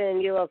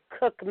 Jason, you're a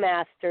cook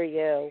master,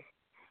 you.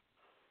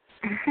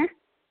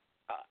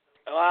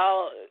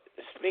 Well,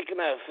 speaking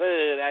of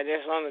food, I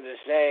just wanted to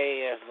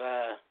say if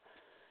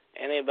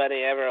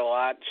anybody ever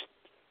watched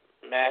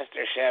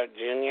MasterChef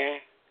Junior,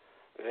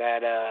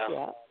 that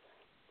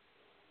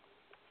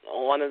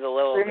one of the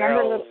little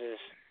girls is...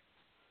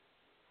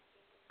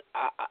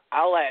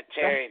 I'll let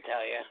Cherry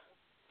tell you.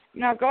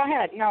 No, go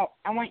ahead. No,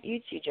 I want you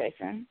to,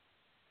 Jason.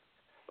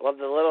 Well,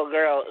 the little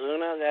girl,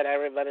 Una, that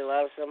everybody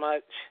loves so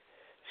much,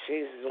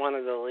 she's one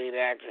of the lead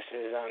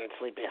actresses on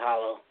Sleepy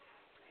Hollow.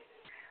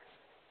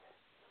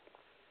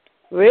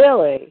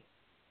 Really?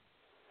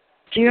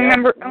 Do you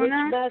remember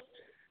Una?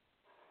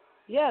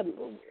 Yeah,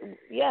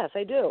 yes,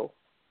 I do.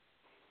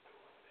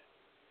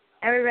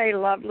 Everybody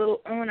loved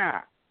little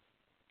Una,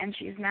 and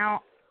she's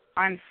now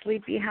on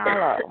Sleepy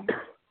Hollow.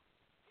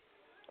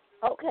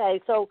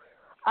 Okay, so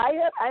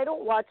I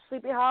don't watch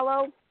Sleepy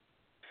Hollow,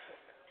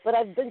 but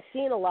I've been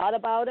seeing a lot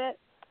about it.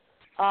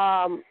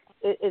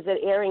 Is it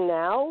airing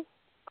now?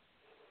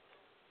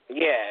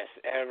 Yes,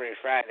 every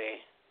Friday.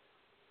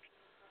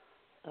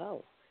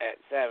 Oh. At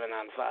 7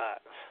 on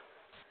Fox.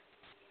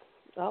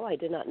 Oh, I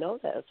did not know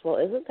this. Well,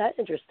 isn't that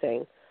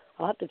interesting?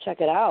 I'll have to check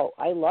it out.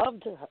 I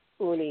loved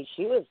Uni.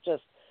 She was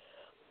just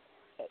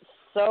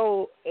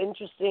so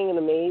interesting and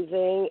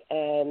amazing,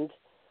 and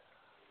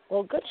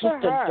well, good for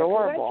her.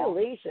 Adorable.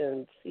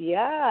 Congratulations.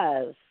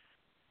 Yes.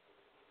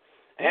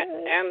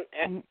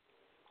 And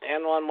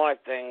one more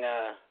thing.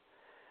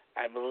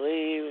 I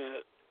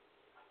believe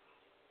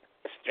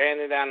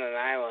Stranded on an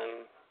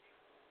Island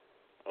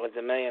with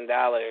 $1 million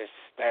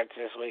starts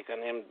this week on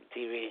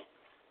MTV.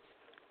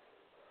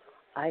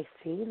 I've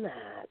seen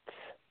that.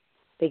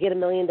 They get $1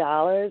 million,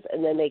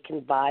 and then they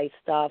can buy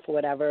stuff,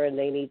 whatever, and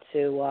they need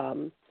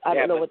to. I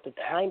don't know what the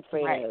time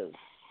frame is.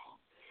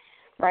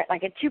 Right,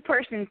 like a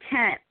 2-person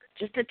tent.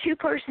 Just a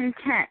 2-person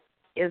tent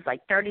is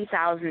like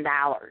 $30,000.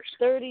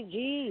 30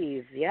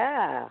 G's,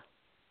 yeah.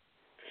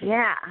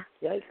 Yeah.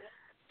 Yikes.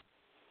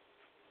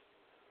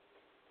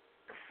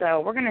 So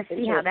we're going to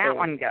see how that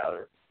one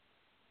goes.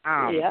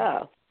 Yeah.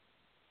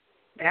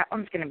 That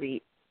one's going to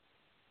be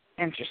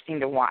interesting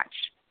to watch.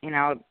 You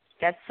know,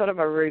 that's sort of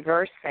a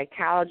reverse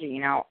psychology,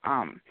 you know.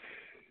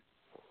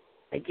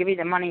 They give you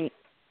the money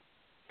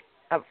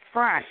up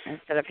front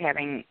instead of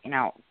having, you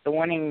know, the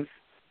winnings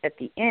at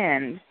the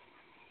end.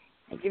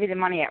 They give you the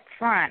money up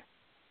front,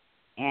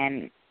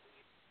 and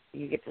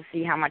you get to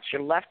see how much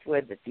you're left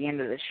with at the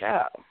end of the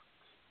show.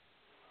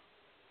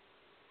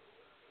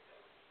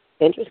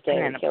 Interesting.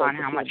 Depending upon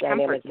how much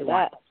comfort you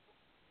want.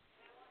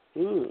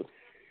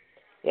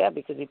 Yeah,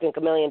 because you think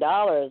 $1 million,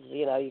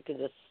 you know, you can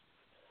just,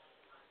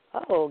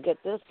 get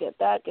this, get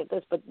that, get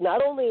this. But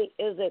not only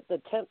is it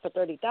the tent for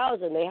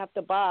 $30,000, they have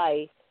to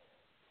buy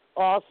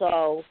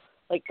also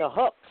like the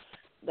hooks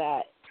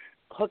that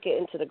hook it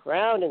into the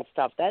ground and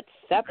stuff. That's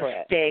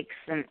separate. Stakes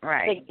and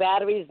right. Like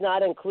batteries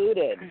not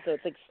included, so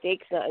it's like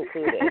stakes not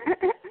included.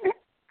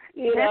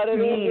 You know That's what I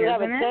mean? mean, You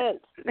have a isn't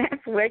tent. it?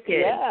 That's wicked.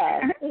 Yeah.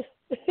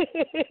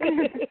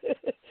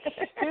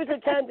 Here's a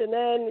tent, and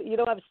then you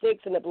don't have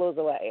stakes, and it blows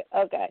away.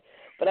 Okay,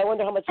 but I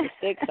wonder how much the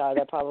stakes are.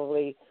 They're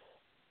probably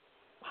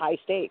high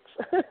stakes.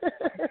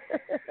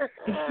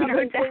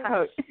 No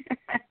doubt.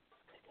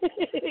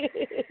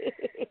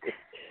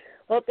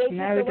 Well, thank you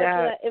so much doubt. for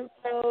that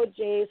info,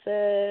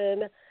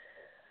 Jason.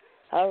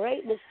 All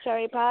right, Miss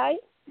Cherry Pie,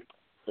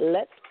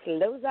 let's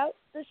close out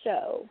the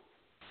show.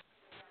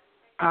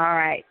 All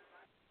right.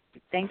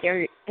 Thank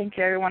you,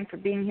 everyone, for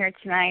being here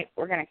tonight.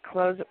 We're going to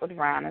close it with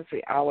Ron, as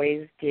we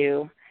always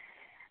do.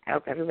 I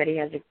hope everybody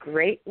has a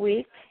great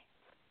week,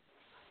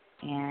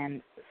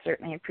 and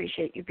certainly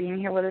appreciate you being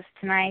here with us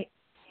tonight.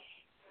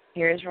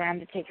 Here's Ron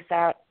to take us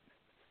out.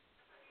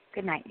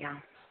 Good night, y'all.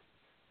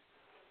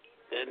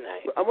 Good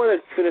night. I want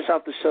to finish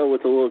off the show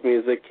with a little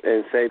music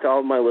and say to all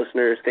of my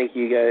listeners, thank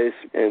you guys,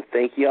 and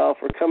thank you all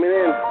for coming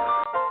in.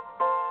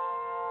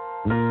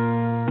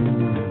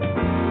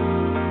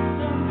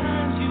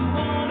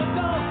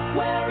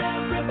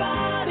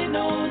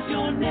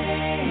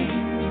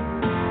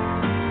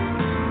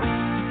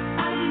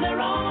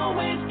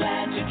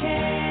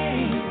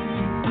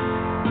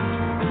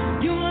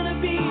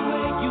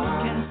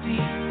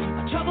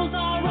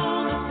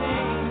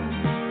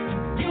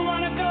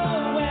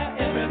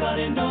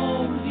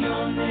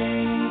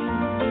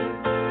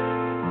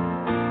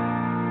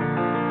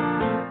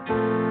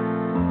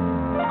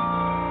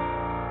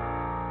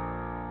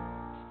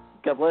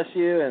 God bless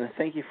you, and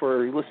thank you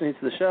for listening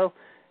to the show.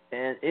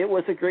 And it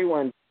was a great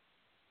one.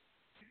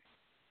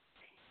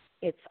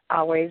 It's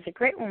always a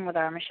great one with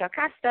our Michelle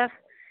Costa.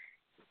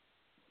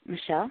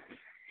 Michelle,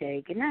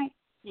 say good night.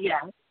 Yeah.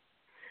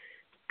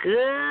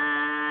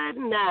 Good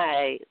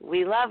night.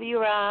 We love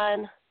you,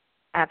 Ron.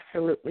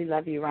 Absolutely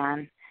love you,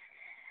 Ron.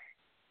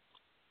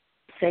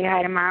 Say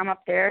hi to Mom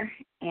up there,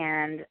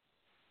 and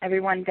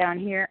everyone down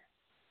here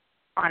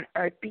on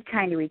Earth, be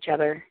kind to each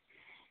other.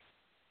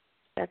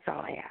 That's all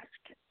I ask.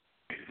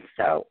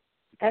 So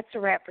that's a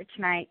wrap for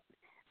tonight.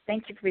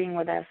 Thank you for being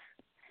with us.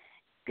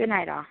 Good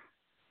night, all.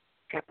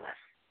 God bless.